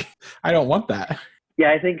 Like I don't want that.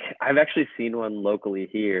 Yeah, I think I've actually seen one locally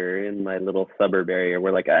here in my little suburb area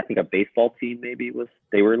where like, I think a baseball team maybe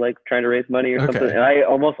they were like trying to raise money or something. And I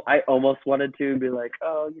almost wanted to be like,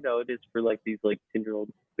 oh, it is for like these like 10-year-old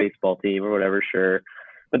baseball team or whatever. Sure.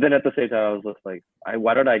 But then at the same time, I was just like,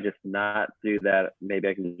 why don't I just not do that? Maybe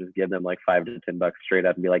I can just give them like $5 to $10 straight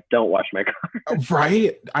up and be like, don't wash my car.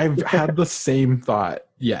 Right? I've had the same thought.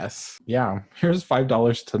 Yes. Yeah. Here's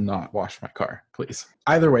 $5 to not wash my car, please.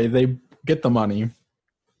 Either way, they get the money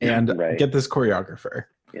and get this choreographer.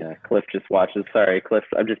 Yeah, Cliff just watches. Sorry, Cliff.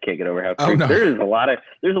 I just can't get over how creepy. There's a lot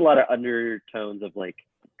of undertones of like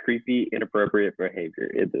creepy, inappropriate behavior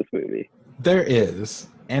in this movie. There is.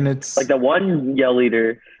 And it's like the one yell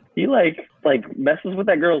leader, he like messes with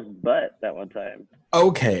that girl's butt that one time.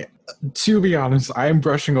 Okay, to be honest, I am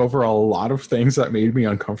brushing over a lot of things that made me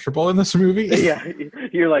uncomfortable in this movie. Yeah,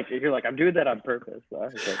 you're like I'm doing that on purpose.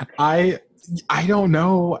 I don't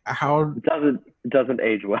know how it doesn't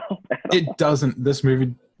age well. It doesn't. This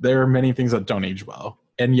movie, there are many things that don't age well,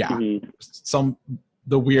 and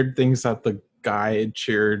the weird things that the guy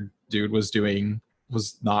cheer dude was doing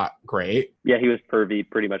was not great. Yeah, he was pervy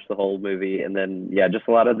pretty much the whole movie. And then, just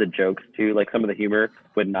a lot of the jokes too. Like some of the humor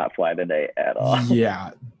would not fly today at all.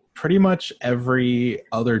 Yeah, pretty much every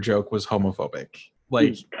other joke was homophobic.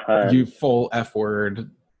 Like you full F word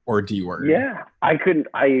or D word. Yeah, I couldn't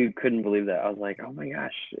believe that. I was like, oh my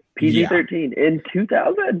gosh, PG-13 in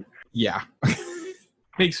 2000. Yeah.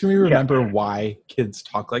 Makes me remember why kids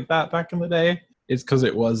talk like that back in the day. It's because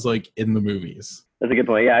it was like in the movies. That's a good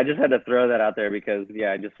point. Yeah, I just had to throw that out there because,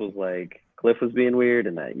 I just was like, Cliff was being weird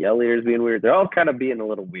and that yell leader's being weird. They're all kind of being a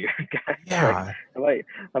little weird, guys. Yeah. Like,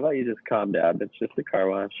 how about you just calm down? It's just a car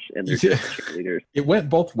wash and they're just cheerleaders. It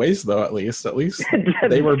went both ways, though, at least. At least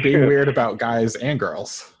they were being weird about guys and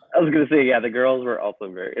girls. I was going to say, the girls were also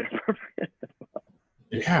very inappropriate as well.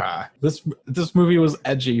 Yeah. This movie was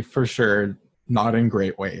edgy for sure. not in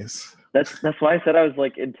great ways. That's why I said I was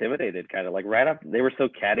like intimidated, kind of like right after they were so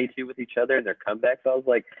catty too with each other and their comebacks. I was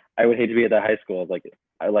like, I would hate to be at that high school.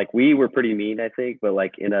 I was like, we were pretty mean, I think, but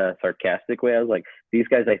like in a sarcastic way. I was like, these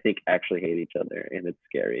guys, I think, actually hate each other, and it's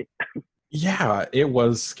scary. Yeah, it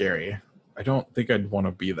was scary. I don't think I'd want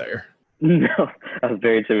to be there. No, I was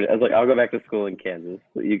very intimidated. I was like, I'll go back to school in Kansas.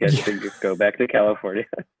 You guys can just go back to California.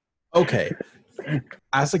 Okay.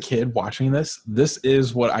 As a kid watching this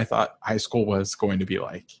is what I thought high school was going to be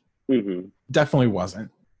like. Mm-hmm. Definitely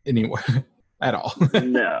wasn't anywhere at all.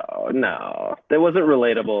 No. That wasn't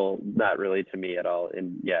relatable, not really to me at all.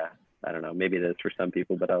 And yeah, I don't know. Maybe it is for some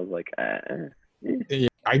people, but I was like,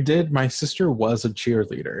 I did. My sister was a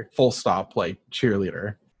cheerleader. Full stop, like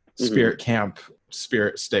cheerleader. Spirit camp,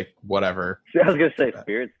 spirit stick, whatever. I was going to say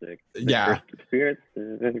spirit stick. Yeah. Spirit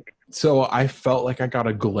stick. So I felt like I got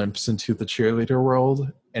a glimpse into the cheerleader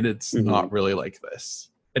world, and it's not really like this.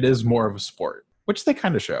 It is more of a sport, which they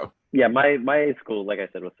kind of show. Yeah, my school, like I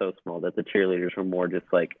said, was so small that the cheerleaders were more just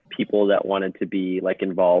like people that wanted to be like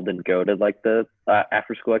involved and go to like the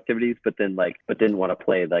after school activities, but didn't want to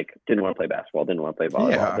play basketball, didn't want to play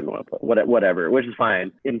volleyball, didn't want to play whatever, which is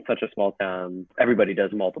fine. In such a small town, everybody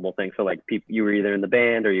does multiple things. So like you were either in the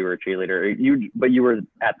band or you were a cheerleader, but you were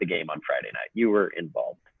at the game on Friday night. You were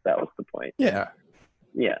involved. That was the point. Yeah.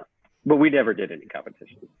 Yeah. But we never did any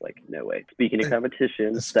competitions. Like, no way. Speaking of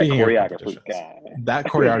competitions, that choreographer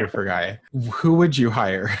guy, who would you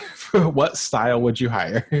hire? What style would you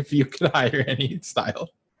hire if you could hire any style?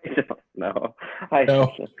 No.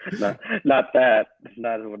 Not that.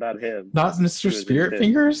 Not him. Not Mr. Spirit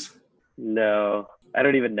Fingers? No. I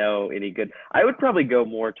don't even know any good. I would probably go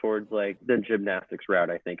more towards like the gymnastics route,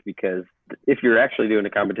 I think, because if you're actually doing a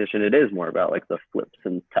competition, it is more about like the flips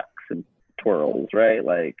and tucks and twirls, right?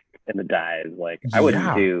 Like, and the dives. Like, I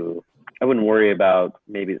wouldn't worry about,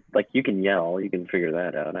 maybe like you can yell, you can figure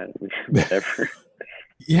that out. Whatever.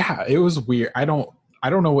 Yeah, it was weird. I don't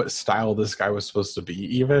know what style this guy was supposed to be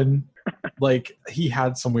even. Like, he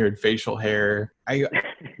had some weird facial hair. I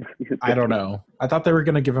don't know. I thought they were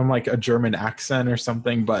going to give him like a German accent or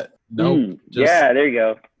something, but no. Yeah, there you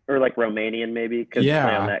go. Or like Romanian maybe, could play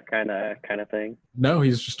on that kind of thing. No,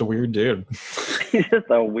 he's just a weird dude. He's just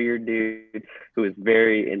a weird dude who is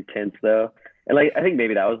very intense though. And like, I think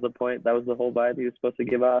maybe that was the point. That was the whole vibe he was supposed to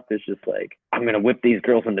give off. It's just like, I'm going to whip these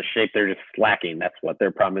girls into shape. They're just slacking. That's what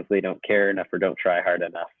their problem is. They don't care enough or don't try hard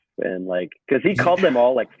enough. And like, because he called them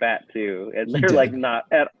all like fat too. And they're like, they're not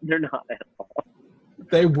at all.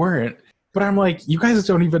 They weren't. But I'm like, you guys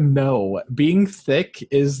don't even know. Being thick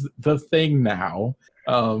is the thing now.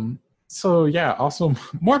 So yeah, also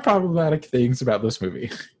more problematic things about this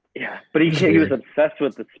movie. Yeah, but he was obsessed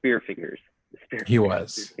with the spear fingers. He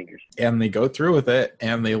was. And they go through with it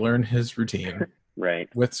and they learn his routine. Right.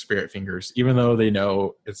 With spirit fingers, even though they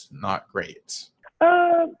know it's not great.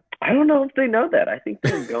 I don't know if they know that. I think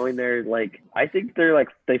they're going there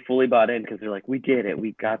they fully bought in because they're like, we did it.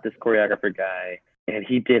 We got this choreographer guy. And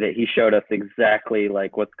he did it. He showed us exactly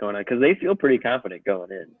like what's going on because they feel pretty confident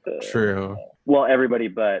going in. True. Well, everybody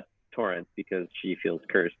but Torrance, because she feels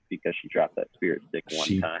cursed because she dropped that spirit stick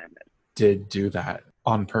one time. Did do that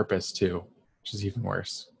on purpose too, which is even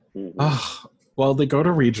worse. Mm-hmm. Well, they go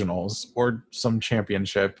to regionals or some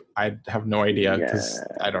championship. I have no idea because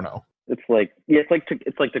I don't know. It's like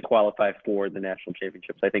to qualify for the national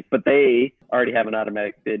championships, I think. But they already have an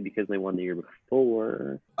automatic bid because they won the year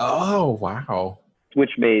before. Oh, wow.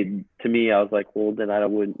 Which made, to me, I was like, well, then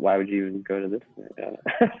why would you even go to this?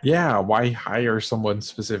 Yeah, why hire someone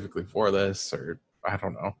specifically for this? Or I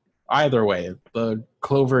don't know. Either way, the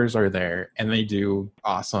Clovers are there and they do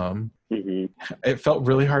awesome. Mm-hmm. It felt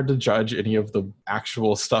really hard to judge any of the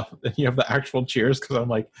actual stuff, any of the actual cheers, because I'm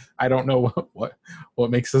like, I don't know what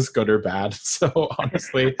makes this good or bad. So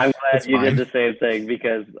honestly, I'm glad you did the same thing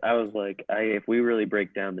because I was like, if we really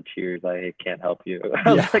break down the cheers, I can't help you.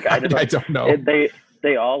 I don't know.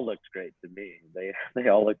 They all looked great to me. They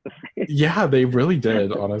all looked the same. Yeah, they really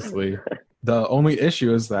did. Honestly, the only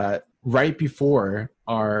issue is that right before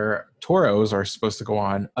our Toros are supposed to go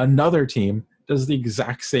on, another team does the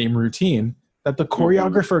exact same routine that the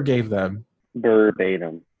choreographer gave them.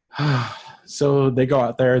 Verbatim. So they go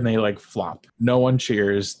out there and they like flop. No one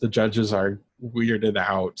cheers. The judges are weirded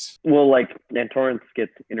out. Well, and Torrance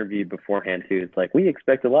gets interviewed beforehand too. It's like, we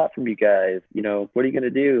expect a lot from you guys. What are you going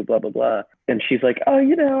to do? Blah, blah, blah. And she's like,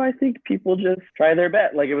 I think people just try their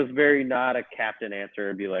best. Like, it was very not a captain answer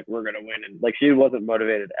and be like, we're going to win. And like, she wasn't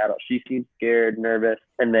motivated at all. She seemed scared, nervous.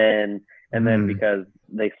 And then And then because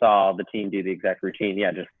they saw the team do the exact routine,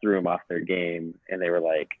 just threw them off their game. And they were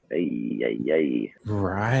like, ay.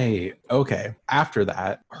 Right. Okay. After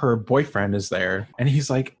that, her boyfriend is there and he's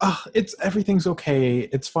like, oh, everything's okay.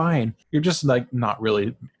 It's fine. You're just like not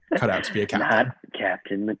really cut out to be a captain. Not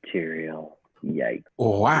captain material. Yikes.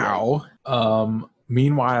 Wow.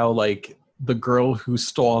 Meanwhile, like the girl who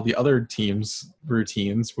stole all the other team's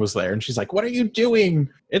routines was there and she's like, what are you doing?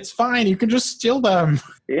 It's fine. You can just steal them.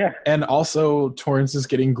 Yeah. And also Torrance is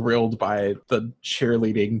getting grilled by the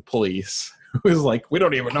cheerleading police who is like, we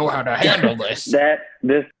don't even know how to handle this.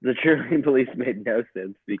 The cheerleading police made no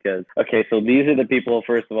sense because, okay, so these are the people,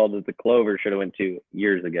 first of all, that the Clover should have went to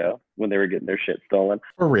years ago when they were getting their shit stolen.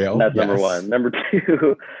 For real. And that's number one. Number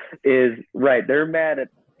two is, right, they're mad at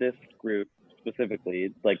this group specifically.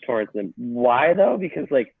 It's like Torrance and why though? Because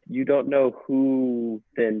like you don't know who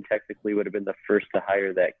then technically would have been the first to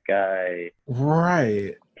hire that guy.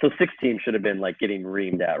 Right. So 16 should have been like getting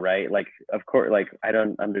reamed out, right? Like, of course, like I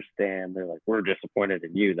don't understand. They're like, we're disappointed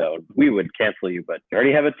in you though. We would cancel you, but you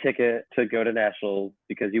already have a ticket to go to nationals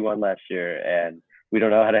because you won last year and we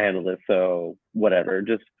don't know how to handle this. So whatever,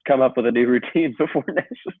 just come up with a new routine before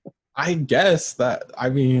nationals. I guess that, I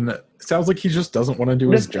mean, it sounds like he just doesn't want to do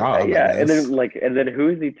his job. Yeah, and then who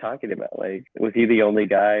is he talking about? Like, was he the only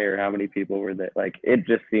guy, or how many people were there? Like, it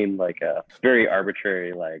just seemed like a very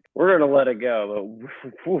arbitrary. Like, we're gonna let it go,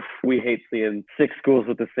 but we hate seeing 6 schools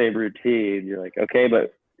with the same routine. You're like, okay,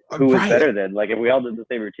 but who was better then? Like, if we all did the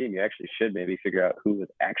same routine, you actually should maybe figure out who was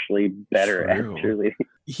actually better at cheerleading.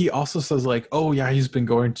 He also says like, oh yeah, he's been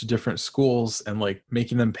going to different schools and like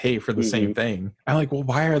making them pay for the same thing. I'm like, well,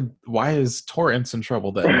 why is Torrance in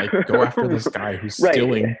trouble then? Like, go after this guy who's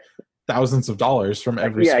stealing thousands of dollars from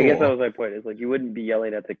every school. I guess that was my point. It's like you wouldn't be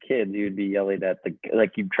yelling at the kids, you'd be yelling at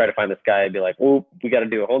you'd try to find this guy and be like, oh, we got to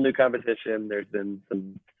do a whole new competition. There's been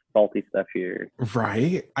some salty stuff here.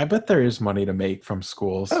 Right. I bet there is money to make from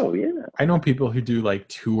schools. Oh yeah. I know people who do like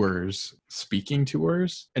tours, speaking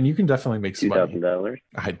tours, and you can definitely make some money. $2,000.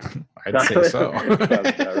 I'd say so. Sounds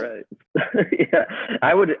about right. Yeah,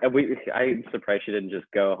 I'm surprised she didn't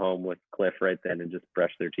just go home with Cliff right then and just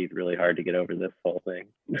brush their teeth really hard to get over this whole thing.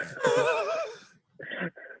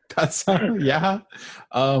 That's that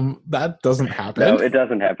doesn't happen. No, it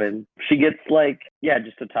doesn't happen. She gets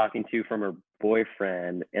just a talking to from her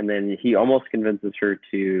boyfriend, and then he almost convinces her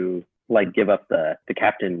to give up the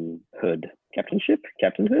captainhood.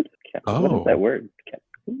 What is that word?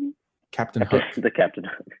 Captainhood. The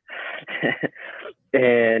captainhood.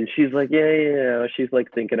 And she's like, yeah. She's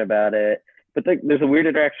thinking about it. But there's a weird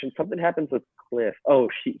interaction. Something happens with Cliff. Oh,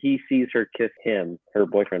 he sees her kiss him, her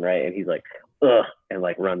boyfriend, right? And he's like, ugh, and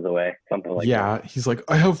runs away. Something like that. Yeah, he's like,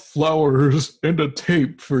 I have flowers and a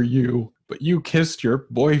tape for you, but you kissed your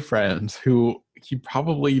boyfriend, who he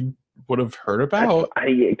probably would have heard about.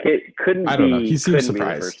 I don't know. He seems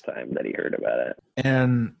surprised. Be the first time that he heard about it.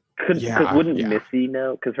 And wouldn't Missy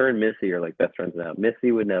know? Because her and Missy are best friends now.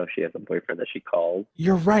 Missy would know she has a boyfriend that she calls.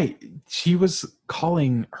 You're right. She was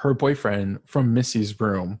calling her boyfriend from Missy's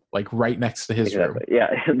room, right next to his room.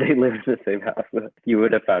 Yeah, they live in the same house. You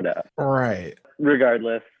would have found out. Right.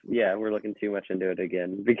 Regardless, we're looking too much into it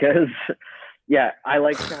again because, I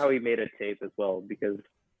liked how he made a tape as well because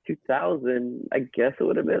 2000, I guess it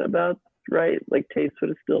would have been about right. Tapes would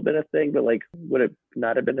have still been a thing, but would it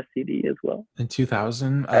not have been a CD as well? In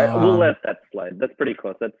 2000? We'll let that slide. That's pretty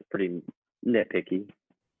close. That's pretty nitpicky.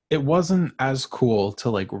 It wasn't as cool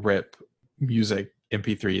to rip music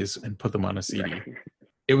MP3s and put them on a CD. Right.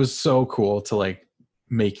 It was so cool to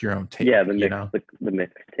make your own tape. Yeah, the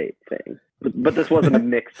mixed tape thing. But this wasn't a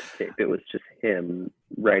mixed tape. It was just him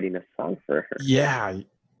writing a song for her. Yeah,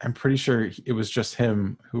 I'm pretty sure it was just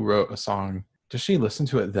him who wrote a song. Does she listen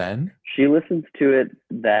to it then? She listens to it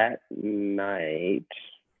that night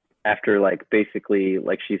after basically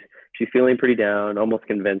she's feeling pretty down, almost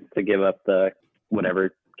convinced to give up the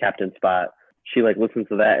whatever captain spot. She listens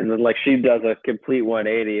to that and then she does a complete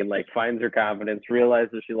 180 and finds her confidence,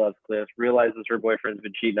 realizes she loves Cliff, realizes her boyfriend's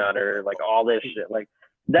been cheating on her, all this shit.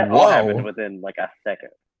 That all happened within a second.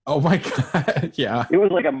 Oh my God. Yeah. It was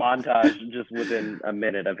a montage just within a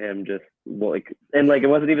minute of him just and it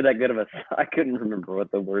wasn't even that good of a, I couldn't remember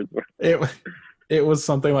what the words were. It was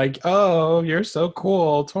something like, oh, you're so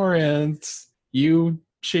cool, Torrance. You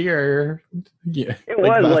cheer. Yeah. It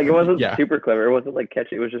was it wasn't super clever. It wasn't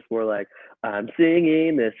catchy. It was just more I'm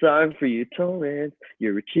singing this song for you, Torrance.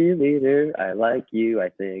 You're a cheerleader. I like you, I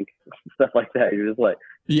think. Stuff like that. You're just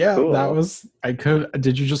yeah, cool. That was,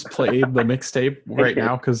 did you just play the mixtape right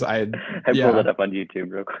now? Because I pulled it up on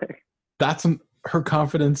YouTube real quick. Her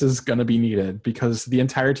confidence is going to be needed because the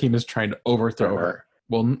entire team is trying to overthrow her.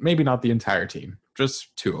 Well, maybe not the entire team,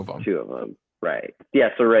 just two of them. Two of them. Right. Yeah.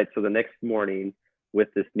 So the next morning, with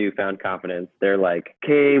this newfound confidence, they're like,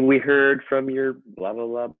 okay, we heard from your blah, blah,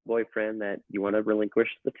 blah boyfriend that you want to relinquish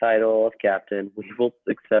the title of captain. We will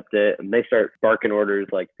accept it. And they start barking orders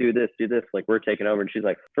like, do this, like we're taking over. And she's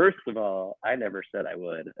like, first of all, I never said I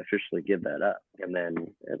would officially give that up. And then,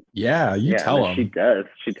 tell them. She does.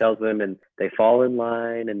 She tells them and they fall in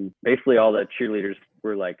line. And basically all the cheerleaders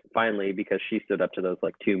were like, finally, because she stood up to those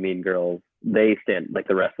like two mean girls, they stand, like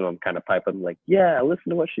the rest of them kind of pipe them like, yeah, listen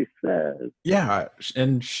to what she says. Yeah.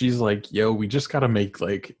 And she's like, yo, we just got to make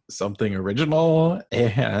like something original.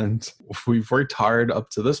 And we've worked hard up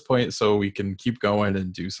to this point so we can keep going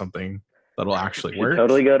and do something that'll actually work.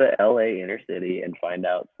 Totally go to LA inner city and find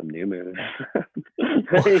out some new moves.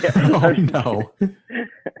 Oh, no.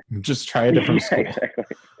 Just try a different school. Exactly.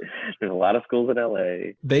 There's a lot of schools in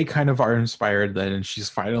LA. They kind of are inspired then, and she's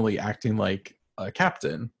finally acting like a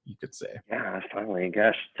captain, you could say. Yeah, finally.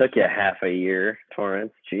 Gosh, took you half a year,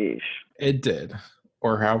 Torrance. Jeez. It did.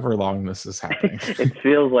 Or however long this is happening. It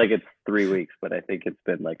feels like it's 3 weeks, but I think it's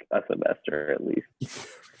been like a semester at least.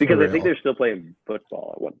 Because I think they're still playing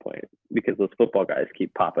football at one point. Because those football guys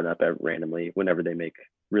keep popping up randomly whenever they make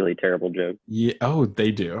really terrible jokes. Yeah. Oh,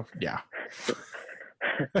 they do. Yeah.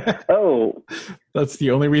 Oh. That's the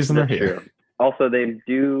only reason they're here. True. Also,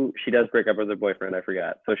 she does break up with her boyfriend, I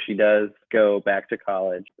forgot. So she does go back to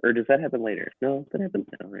college. Or does that happen later? No, that happens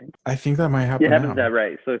now, right? I think that might happen now. It happens now,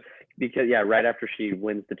 right. So, because, right after she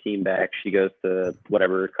wins the team back, she goes to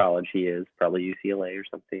whatever college he is, probably UCLA or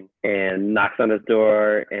something, and knocks on his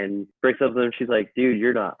door and breaks up with him. She's like, dude,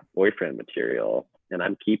 you're not boyfriend material, and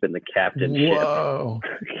I'm keeping the captainship. Whoa.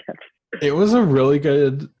 It was a really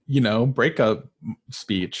good, breakup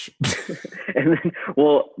speech. And then,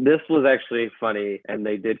 this was actually funny. And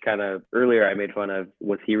they did earlier I made fun of,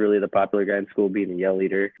 was he really the popular guy in school being a yell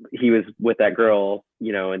leader? He was with that girl,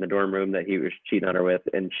 in the dorm room that he was cheating on her with.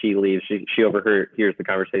 And she leaves. She overhears the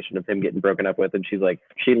conversation of him getting broken up with. And she's like,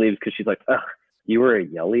 she leaves because she's like, ugh, you were a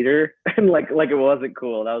yell leader? And like it wasn't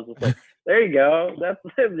cool. And I was just like, there you go. That's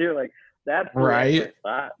you're like, that's right. I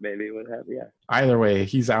thought maybe it would have, yeah. Either way,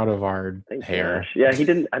 he's out of our hair. Gosh. Yeah, he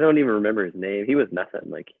didn't. I don't even remember his name. He was nothing.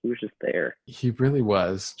 Like he was just there. He really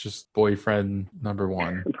was just boyfriend number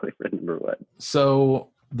one. Boyfriend number one. So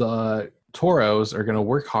the Toros are going to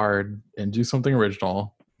work hard and do something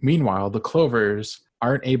original. Meanwhile, the Clovers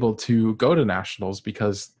aren't able to go to nationals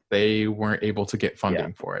because they weren't able to get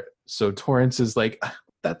funding for it. So Torrance is like,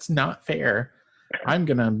 that's not fair. I'm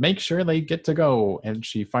going to make sure they get to go. And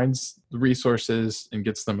she finds the resources and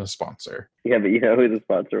gets them a sponsor. Yeah, but you know who the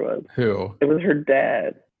sponsor was? Who? It was her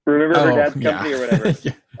dad. Remember her dad's company or whatever?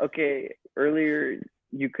 Yeah. Okay, earlier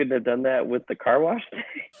you couldn't have done that with the car wash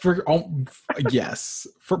thing? Yes,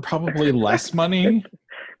 for probably less money.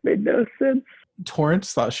 Made no sense.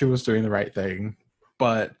 Torrance thought she was doing the right thing,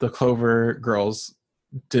 but the Clover girls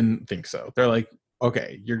didn't think so. They're like,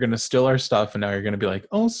 okay, you're going to steal our stuff, and now you're going to be like,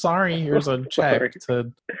 oh, sorry, here's a check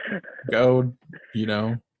to go,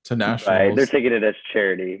 to nationals. Right, they're taking it as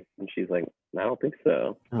charity. And she's like, I don't think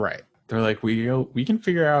so. Right. They're like, we can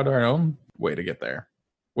figure out our own way to get there,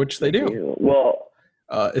 which they do. Well,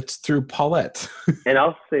 it's through Paulette. And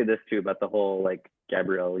I'll say this, too, about the whole,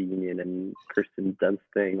 Gabrielle Union and Kirsten Dunst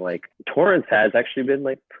thing. Torrance has actually been,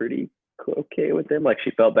 pretty okay with them.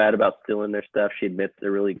 She felt bad about stealing their stuff. She admits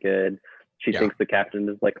they're really good. She thinks the captain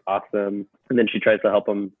is awesome. And then she tries to help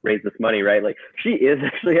him raise this money, right? She is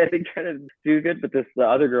actually, I think, trying to do good. But the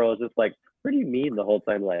other girl is just pretty mean the whole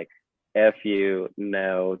time. F you,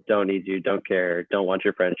 no, don't need you, don't care, don't want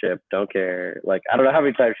your friendship, don't care. I don't know how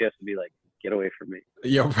many times she has to be get away from me.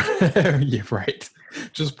 Yeah, you're right.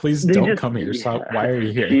 Just please don't come here. Stop. Why are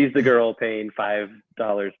you here? She's the girl paying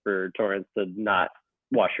 $5 for Torrance to not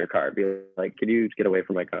wash your car. Be like, can you get away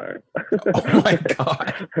from my car? Oh my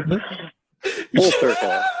God. Full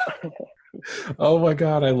circle. Oh my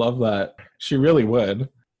God, I love that. She really would.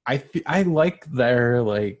 I like their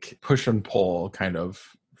push and pull kind of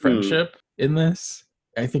friendship in this.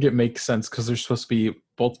 I think it makes sense because they're supposed to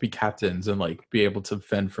both be captains and be able to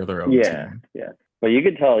fend for their own team. Yeah. Well, you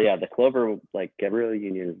could tell, the Clover, Gabrielle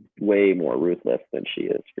Union is way more ruthless than she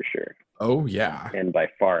is for sure. Oh yeah. And by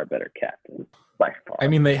far a better captain. By far. I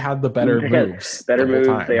mean, they had the better moves. Better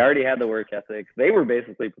moves. They already had the work ethic. They were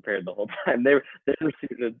basically prepared the whole time. They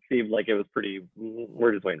seemed like it was pretty.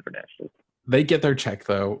 We're just waiting for nationals. They get their check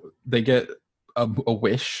though. They get a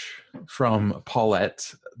wish from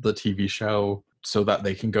Paulette, the TV show, so that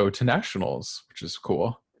they can go to nationals, which is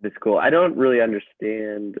cool. It's cool. I don't really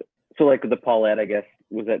understand. So the Paulette, I guess,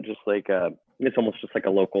 was that just It's almost just like a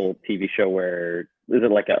local TV show where is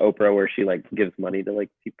it like an Oprah where she like gives money to like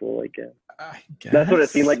people like I guess. that's what it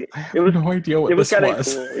seemed like. I have no idea what it was this kind of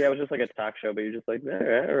was. cool. Yeah, it was just like a talk show, but you're just like,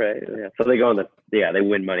 all right. Yeah. So they go on they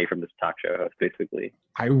win money from this talk show host basically.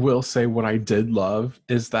 I will say what I did love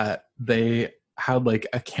is that they had like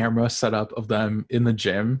a camera set up of them in the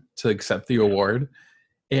gym to accept the award.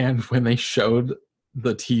 And when they showed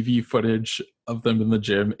the TV footage of them in the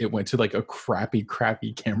gym, it went to like a crappy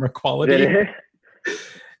camera quality.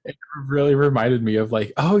 It really reminded me of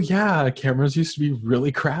like, oh yeah, cameras used to be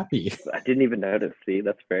really crappy. I didn't even notice. See,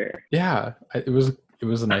 that's fair. Yeah, it was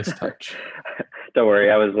a nice touch. Don't worry,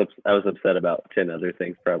 I was upset about 10 other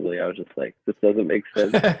things probably. I was just like, this doesn't make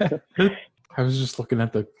sense. I was just looking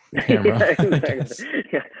at the camera. Yeah, exactly.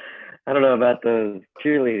 Yeah. I don't know about those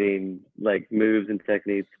cheerleading like moves and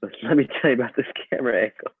techniques, but let me tell you about this camera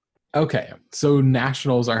angle. Okay, so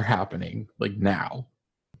nationals are happening like now.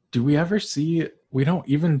 Do we ever see? We don't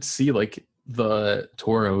even see like the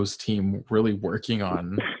Toros team really working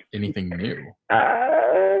on anything new.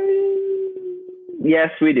 Yes,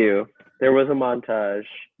 we do. There was a montage.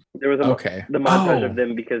 There was the montage of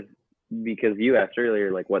them because you asked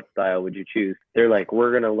earlier, like, what style would you choose? They're like,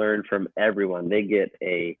 we're gonna learn from everyone. They get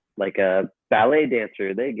a ballet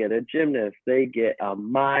dancer, they get a gymnast, they get a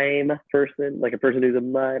mime person, like a person who's a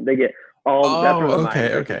mime. They get all. That's where the mime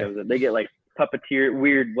person comes in. They get like puppeteer,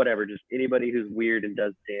 weird, whatever. Just anybody who's weird and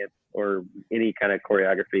does dance or any kind of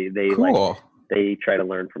choreography. They cool. They try to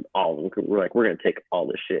learn from all of them. We're like, we're gonna take all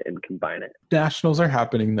this shit and combine it. Nationals are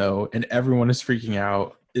happening though, and everyone is freaking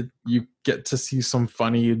out. You get to see some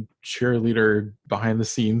funny cheerleader behind the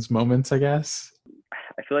scenes moments, I guess.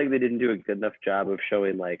 I feel like they didn't do a good enough job of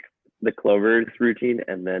showing like the Clovers routine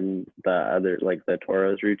and then the other, like the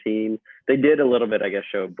Toros routine. They did a little bit, I guess,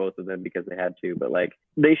 show both of them because they had to, but like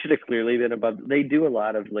they should have clearly been above. They do a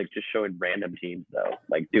lot of like just showing random teams though,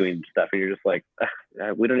 like doing stuff, and you're just like,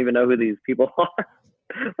 we don't even know who these people are.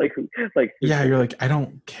 like yeah, you're like, I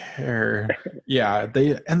don't care. Yeah,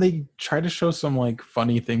 they try to show some like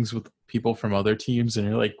funny things with people from other teams, and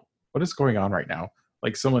you're like, what is going on right now?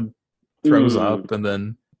 Like someone throws up, and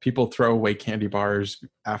then people throw away candy bars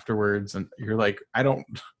afterwards, and you're like, I don't.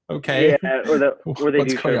 Okay. Yeah, or they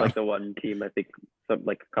do show like the one team. I think some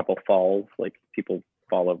like a couple falls, like people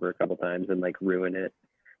fall over a couple times and like ruin it.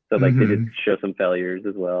 So like they did show some failures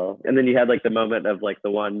as well. And then you had like the moment of like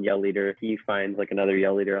the one yell leader, he finds like another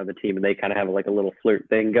yell leader on the team, and they kind of have like a little flirt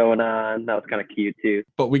thing going on. That was kind of cute too.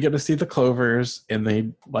 But we get to see the Clovers, and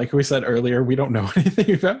they, like we said earlier, we don't know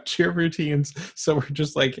anything about cheer routines. So we're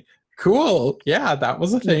just like, cool. Yeah, that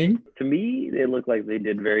was a thing. To me, they look like they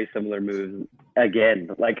did very similar moves again.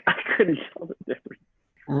 Like I couldn't tell the difference.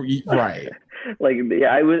 Right. Like,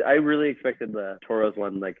 yeah, I really expected the Toros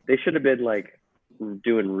one. Like they should have been like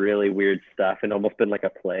doing really weird stuff and almost been like a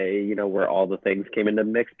play, you know, where all the things came into the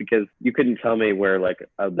mix, because you couldn't tell me where like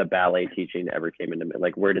the ballet teaching ever came into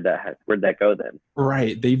like where'd that go then?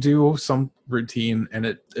 Right, they do some routine and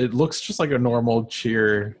it looks just like a normal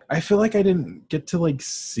cheer. I feel like I didn't get to like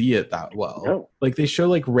see it that well. No. Like they show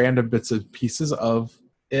like random bits and pieces of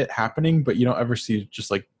it happening, but you don't ever see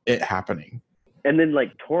just like it happening. And then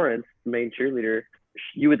like Torrance, the main cheerleader,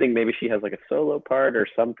 you would think maybe she has like a solo part or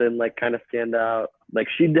something like kind of stand out. Like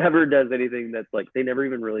she never does anything that's like, they never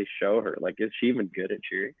even really show her. Like, is she even good at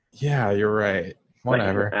cheering? Yeah, you're right.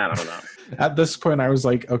 Whatever. Like, I don't know. At this point, I was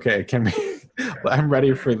like, okay, can we? I'm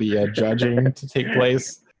ready for the judging to take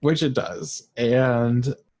place, which it does.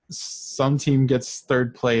 And some team gets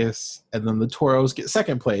third place, and then the Toros get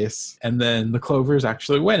second place, and then the Clovers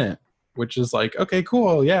actually win it, which is like, okay,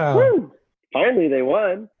 cool, yeah. Woo! Finally, they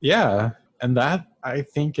won. Yeah. And that, I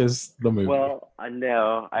think, is the movie. Well, I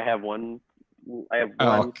know. I have one.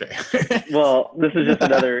 Oh, okay. Well, this is just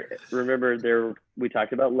another. Remember, we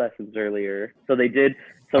talked about lessons earlier. So they did.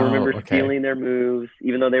 So remember stealing their moves,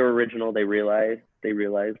 even though they were original. They realized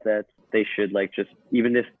that they should like just,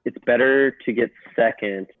 even if it's better to get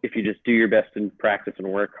second if you just do your best and practice and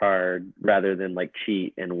work hard rather than like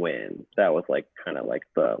cheat and win. That was like kind of like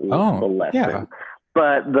the lesson. Yeah.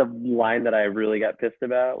 But the line that I really got pissed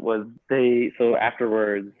about was so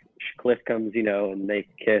afterwards, Cliff comes, you know, and they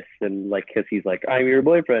kiss, and like, cause he's like, I'm your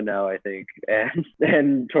boyfriend now, I think.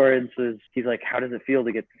 And Torrance he's like, how does it feel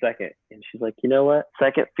to get second? And she's like, you know what?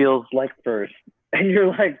 Second feels like first. And you're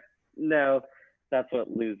like, no, that's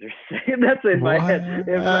what losers say. That's in my head.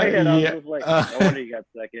 In my head, I was just like, no wonder you got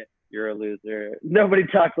second. You're a loser. Nobody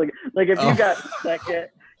talks like if you got second,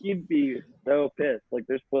 you'd be so pissed. Like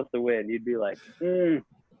they're supposed to win. You'd be like,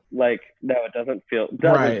 like, no, it doesn't feel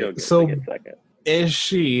good so to get second. Is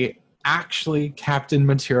she actually captain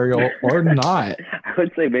material or not? I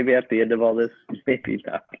would say maybe at the end of all this, maybe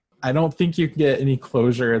not. I don't think you can get any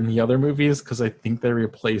closure in the other movies because I think they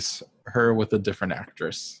replace her with a different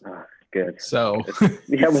actress. Oh, good. So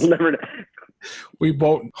Yeah, we'll never.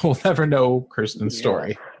 we'll never know Kirsten's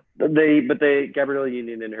story. They Gabrielle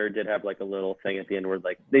Union and her did have like a little thing at the end where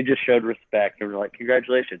like they just showed respect and were like,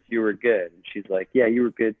 congratulations, you were good. And she's like, yeah, you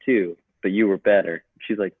were good too, but you were better.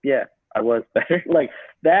 She's like, yeah, I was better. Like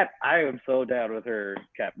that, I am so down with her.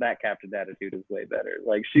 That captain attitude is way better.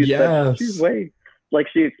 Like she's way. Like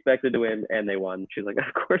she expected to win and they won. She's like,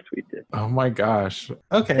 of course we did. Oh my gosh.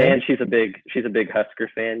 Okay. And she's a big Husker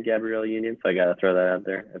fan, Gabrielle Union. So I gotta throw that out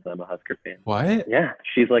there as I'm a Husker fan. What? Yeah,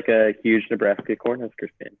 she's like a huge Nebraska Cornhusker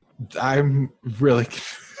fan. I'm really.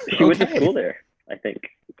 She went to school there, I think.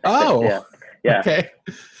 Oh. Yeah. Okay.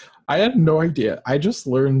 I had no idea. I just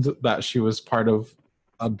learned that she was part of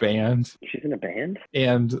a band. She's in a band?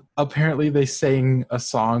 And apparently they sang a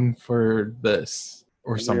song for this.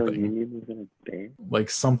 Or something. Union was in a band? Like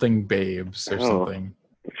something babes or something.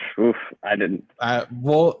 Oof, I didn't.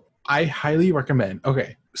 Well, I highly recommend.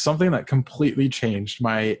 Okay, something that completely changed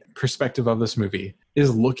my perspective of this movie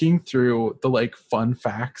is looking through the like fun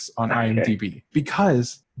facts on IMDb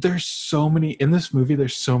because there's so many in this movie.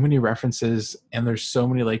 There's so many references and there's so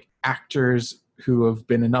many like actors who have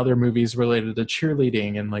been in other movies related to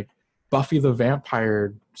cheerleading and like Buffy the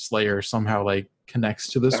Vampire Slayer somehow like connects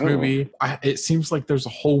to this movie. It seems like there's a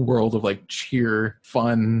whole world of like cheer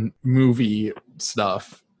fun movie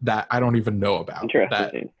stuff that I don't even know about.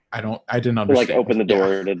 Interesting. That I didn't understand. Like open the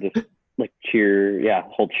door to this like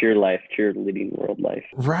whole cheerleading world life.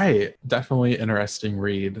 Right. Definitely interesting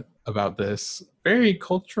read about this very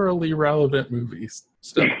culturally relevant movies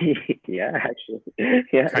stuff. Yeah, actually.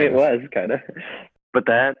 Yeah, it was kind of. But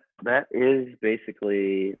that is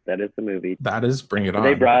basically the movie. That is Bring It On.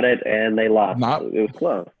 They brought it and they lost. It was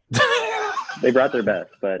close. They brought their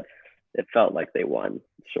best, but it felt like they won.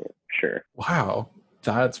 Sure. Wow.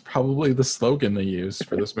 That's probably the slogan they used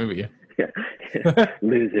for this movie. Yeah.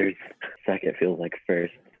 Losers. Second feels like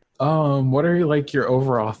first. What are like your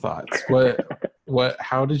overall thoughts?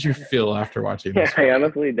 How did you feel after watching this movie? I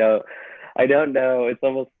honestly don't. I don't know. It's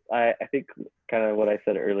almost I think kind of what I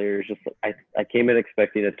said earlier is just I came in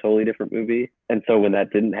expecting a totally different movie, and so when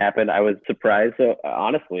that didn't happen, I was surprised. So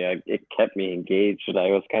honestly, it kept me engaged, and I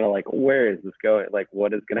was kind of like, where is this going? Like,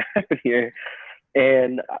 what is going to happen here?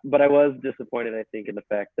 But I was disappointed, I think, in the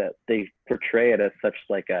fact that they portray it as such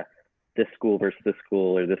like a this school versus this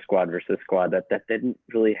school or this squad versus this squad that didn't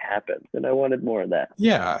really happen, and I wanted more of that.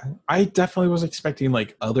 Yeah, I definitely was expecting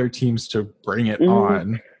like other teams to bring it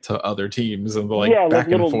on to other teams and like back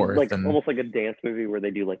and forth, like and almost like a dance movie where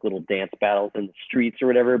they do like little dance battles in the streets or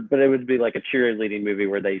whatever. But it would be like a cheerleading movie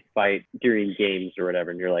where they fight during games or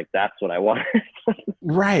whatever, and you're like, that's what I want.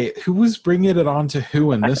 Right? Who was bringing it on to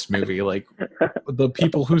who in this movie? Like the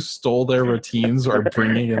people who stole their routines are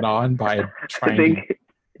bringing it on by trying to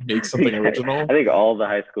make something original. I think all the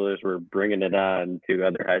high schoolers were bringing it on to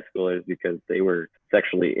other high schoolers because they were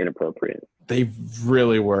sexually inappropriate. They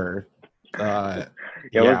really were. Yeah.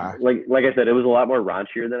 Like I said, it was a lot more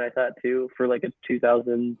raunchier than I thought too for like a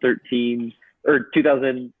 2013 or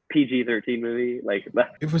 2000 PG-13 movie. Like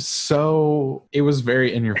it was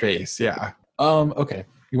very in your face. Yeah. Okay.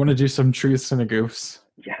 You want to do some truths and a goofs?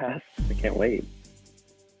 Yes. I can't wait.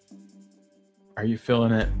 Are you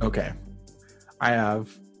feeling it? Okay. I have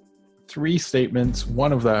 3 statements.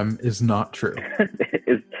 One of them is not true.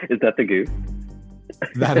 Is that the goof?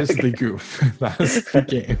 That is the goof. That is the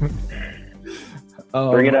game.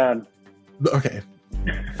 Bring it on. Okay.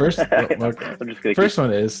 First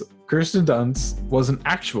one is Kirsten Dunst was an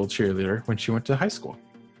actual cheerleader when she went to high school.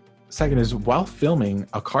 Second is while filming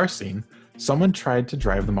a car scene, someone tried to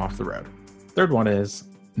drive them off the road. Third one is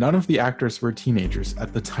none of the actors were teenagers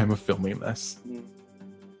at the time of filming this.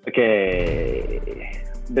 Okay.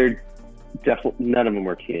 They're definitely none of them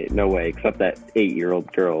were teenage. No way, except that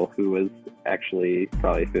 8-year-old girl who was actually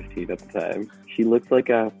probably 15 at the time. She looked like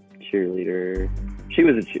a cheerleader. She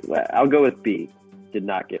was a cheerleader. I'll go with B. Did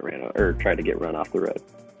not get tried to get run off the road.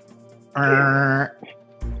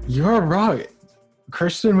 You're wrong.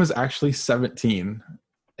 Kirsten was actually 17,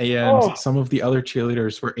 and some of the other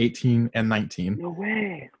cheerleaders were 18 and 19. No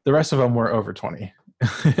way. The rest of them were over 20.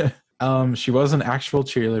 She was an actual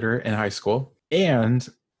cheerleader in high school, and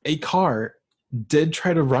a car did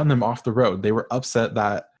try to run them off the road. They were upset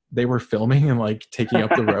that they were filming and like taking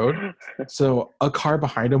up the road. So a car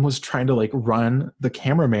behind them was trying to like run the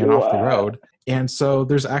cameraman off the road. And so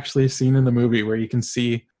there's actually a scene in the movie where you can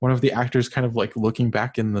see one of the actors kind of like looking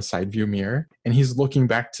back in the side view mirror, and he's looking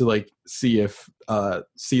back to like see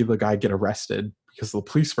the guy get arrested because the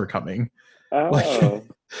police were coming. Oh,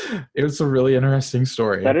 It was a really interesting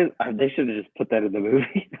story. that is. They should have just put that in the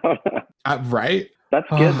movie. Right? That's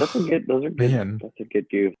good. That's a good. Those are good. Man. That's a good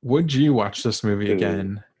goof. Would you watch this movie Ooh.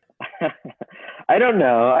 again? I don't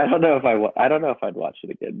know. I don't know if I'd watch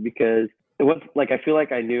it again because it was like I feel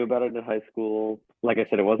like I knew about it in high school. Like I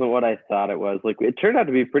said, it wasn't what I thought it was. Like it turned out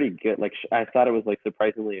to be pretty good. Like I thought it was like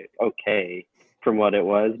surprisingly okay from what it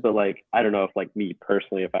was, but like I don't know if like me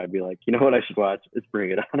personally, if I'd be like, you know what I should watch is Bring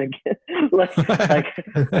It On again. like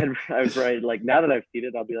I'd right like now that I've seen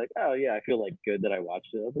it, I'll be like, oh yeah, I feel like good that I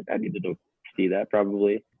watched it. I was like, I need to see that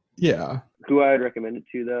probably. Yeah. Who I would recommend it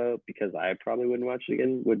to though, because I probably wouldn't watch it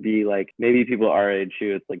again, would be like maybe people our age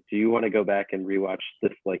who it's like, do you want to go back and rewatch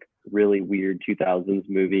this like really weird 2000s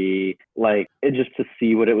movie, like it just to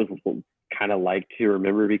see what it was kind of like to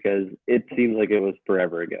remember, because it seems like it was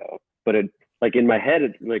forever ago, but it like in my head,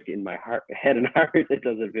 it's like in my head and heart, it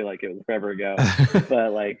doesn't feel like it was forever ago,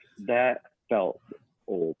 but like that felt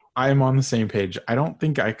old. I'm on the same page. I don't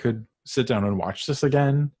think I could sit down and watch this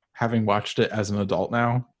again, having watched it as an adult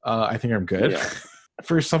now. I think I'm good. Yeah.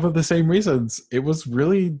 For some of the same reasons. It was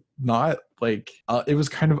really not like, it was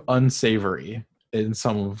kind of unsavory in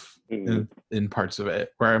some of, in parts of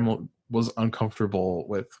it, where I was uncomfortable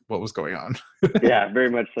with what was going on. Yeah, very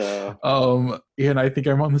much so. And I think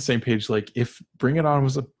I'm on the same page. Like if Bring It On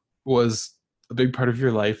was a big part of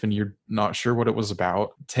your life and you're not sure what it was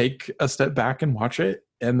about, take a step back and watch it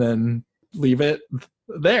and then leave it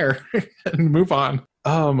there and move on.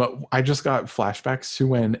 I just got flashbacks to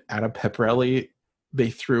when at a pep rally they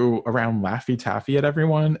threw around Laffy Taffy at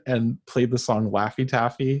everyone and played the song Laffy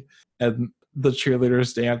Taffy and the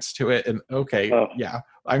cheerleaders danced to it. And yeah,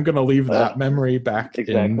 I'm gonna leave that memory back.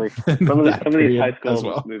 Exactly. In some of these high school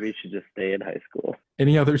well. movies should just stay in high school.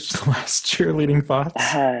 Any other last cheerleading thoughts?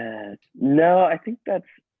 No, I think that's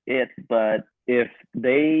it. But if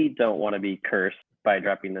they don't want to be cursed by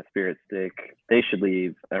dropping the spirit stick, they should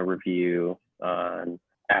leave a review on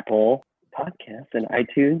Apple Podcasts and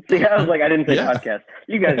iTunes. Yeah, I was like, I didn't say podcast.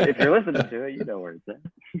 You guys, if you're listening to it, you know where it's at.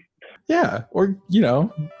 Yeah, or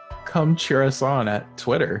come cheer us on at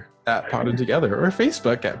Twitter at Potted Together or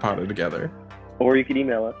Facebook at Potted Together. Or you can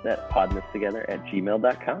email us at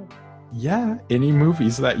podnusstogether@gmail.com. Yeah, any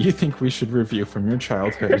movies that you think we should review from your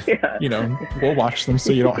childhood, we'll watch them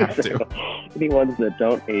so you don't have to. Any ones that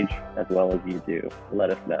don't age as well as you do,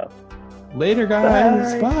 let us know. Later,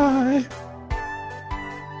 guys. Bye.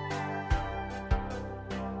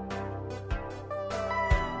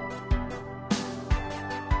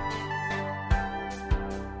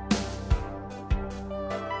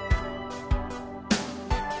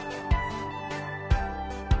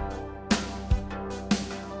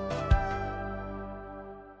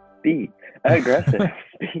 Be aggressive.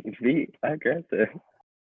 Be aggressive.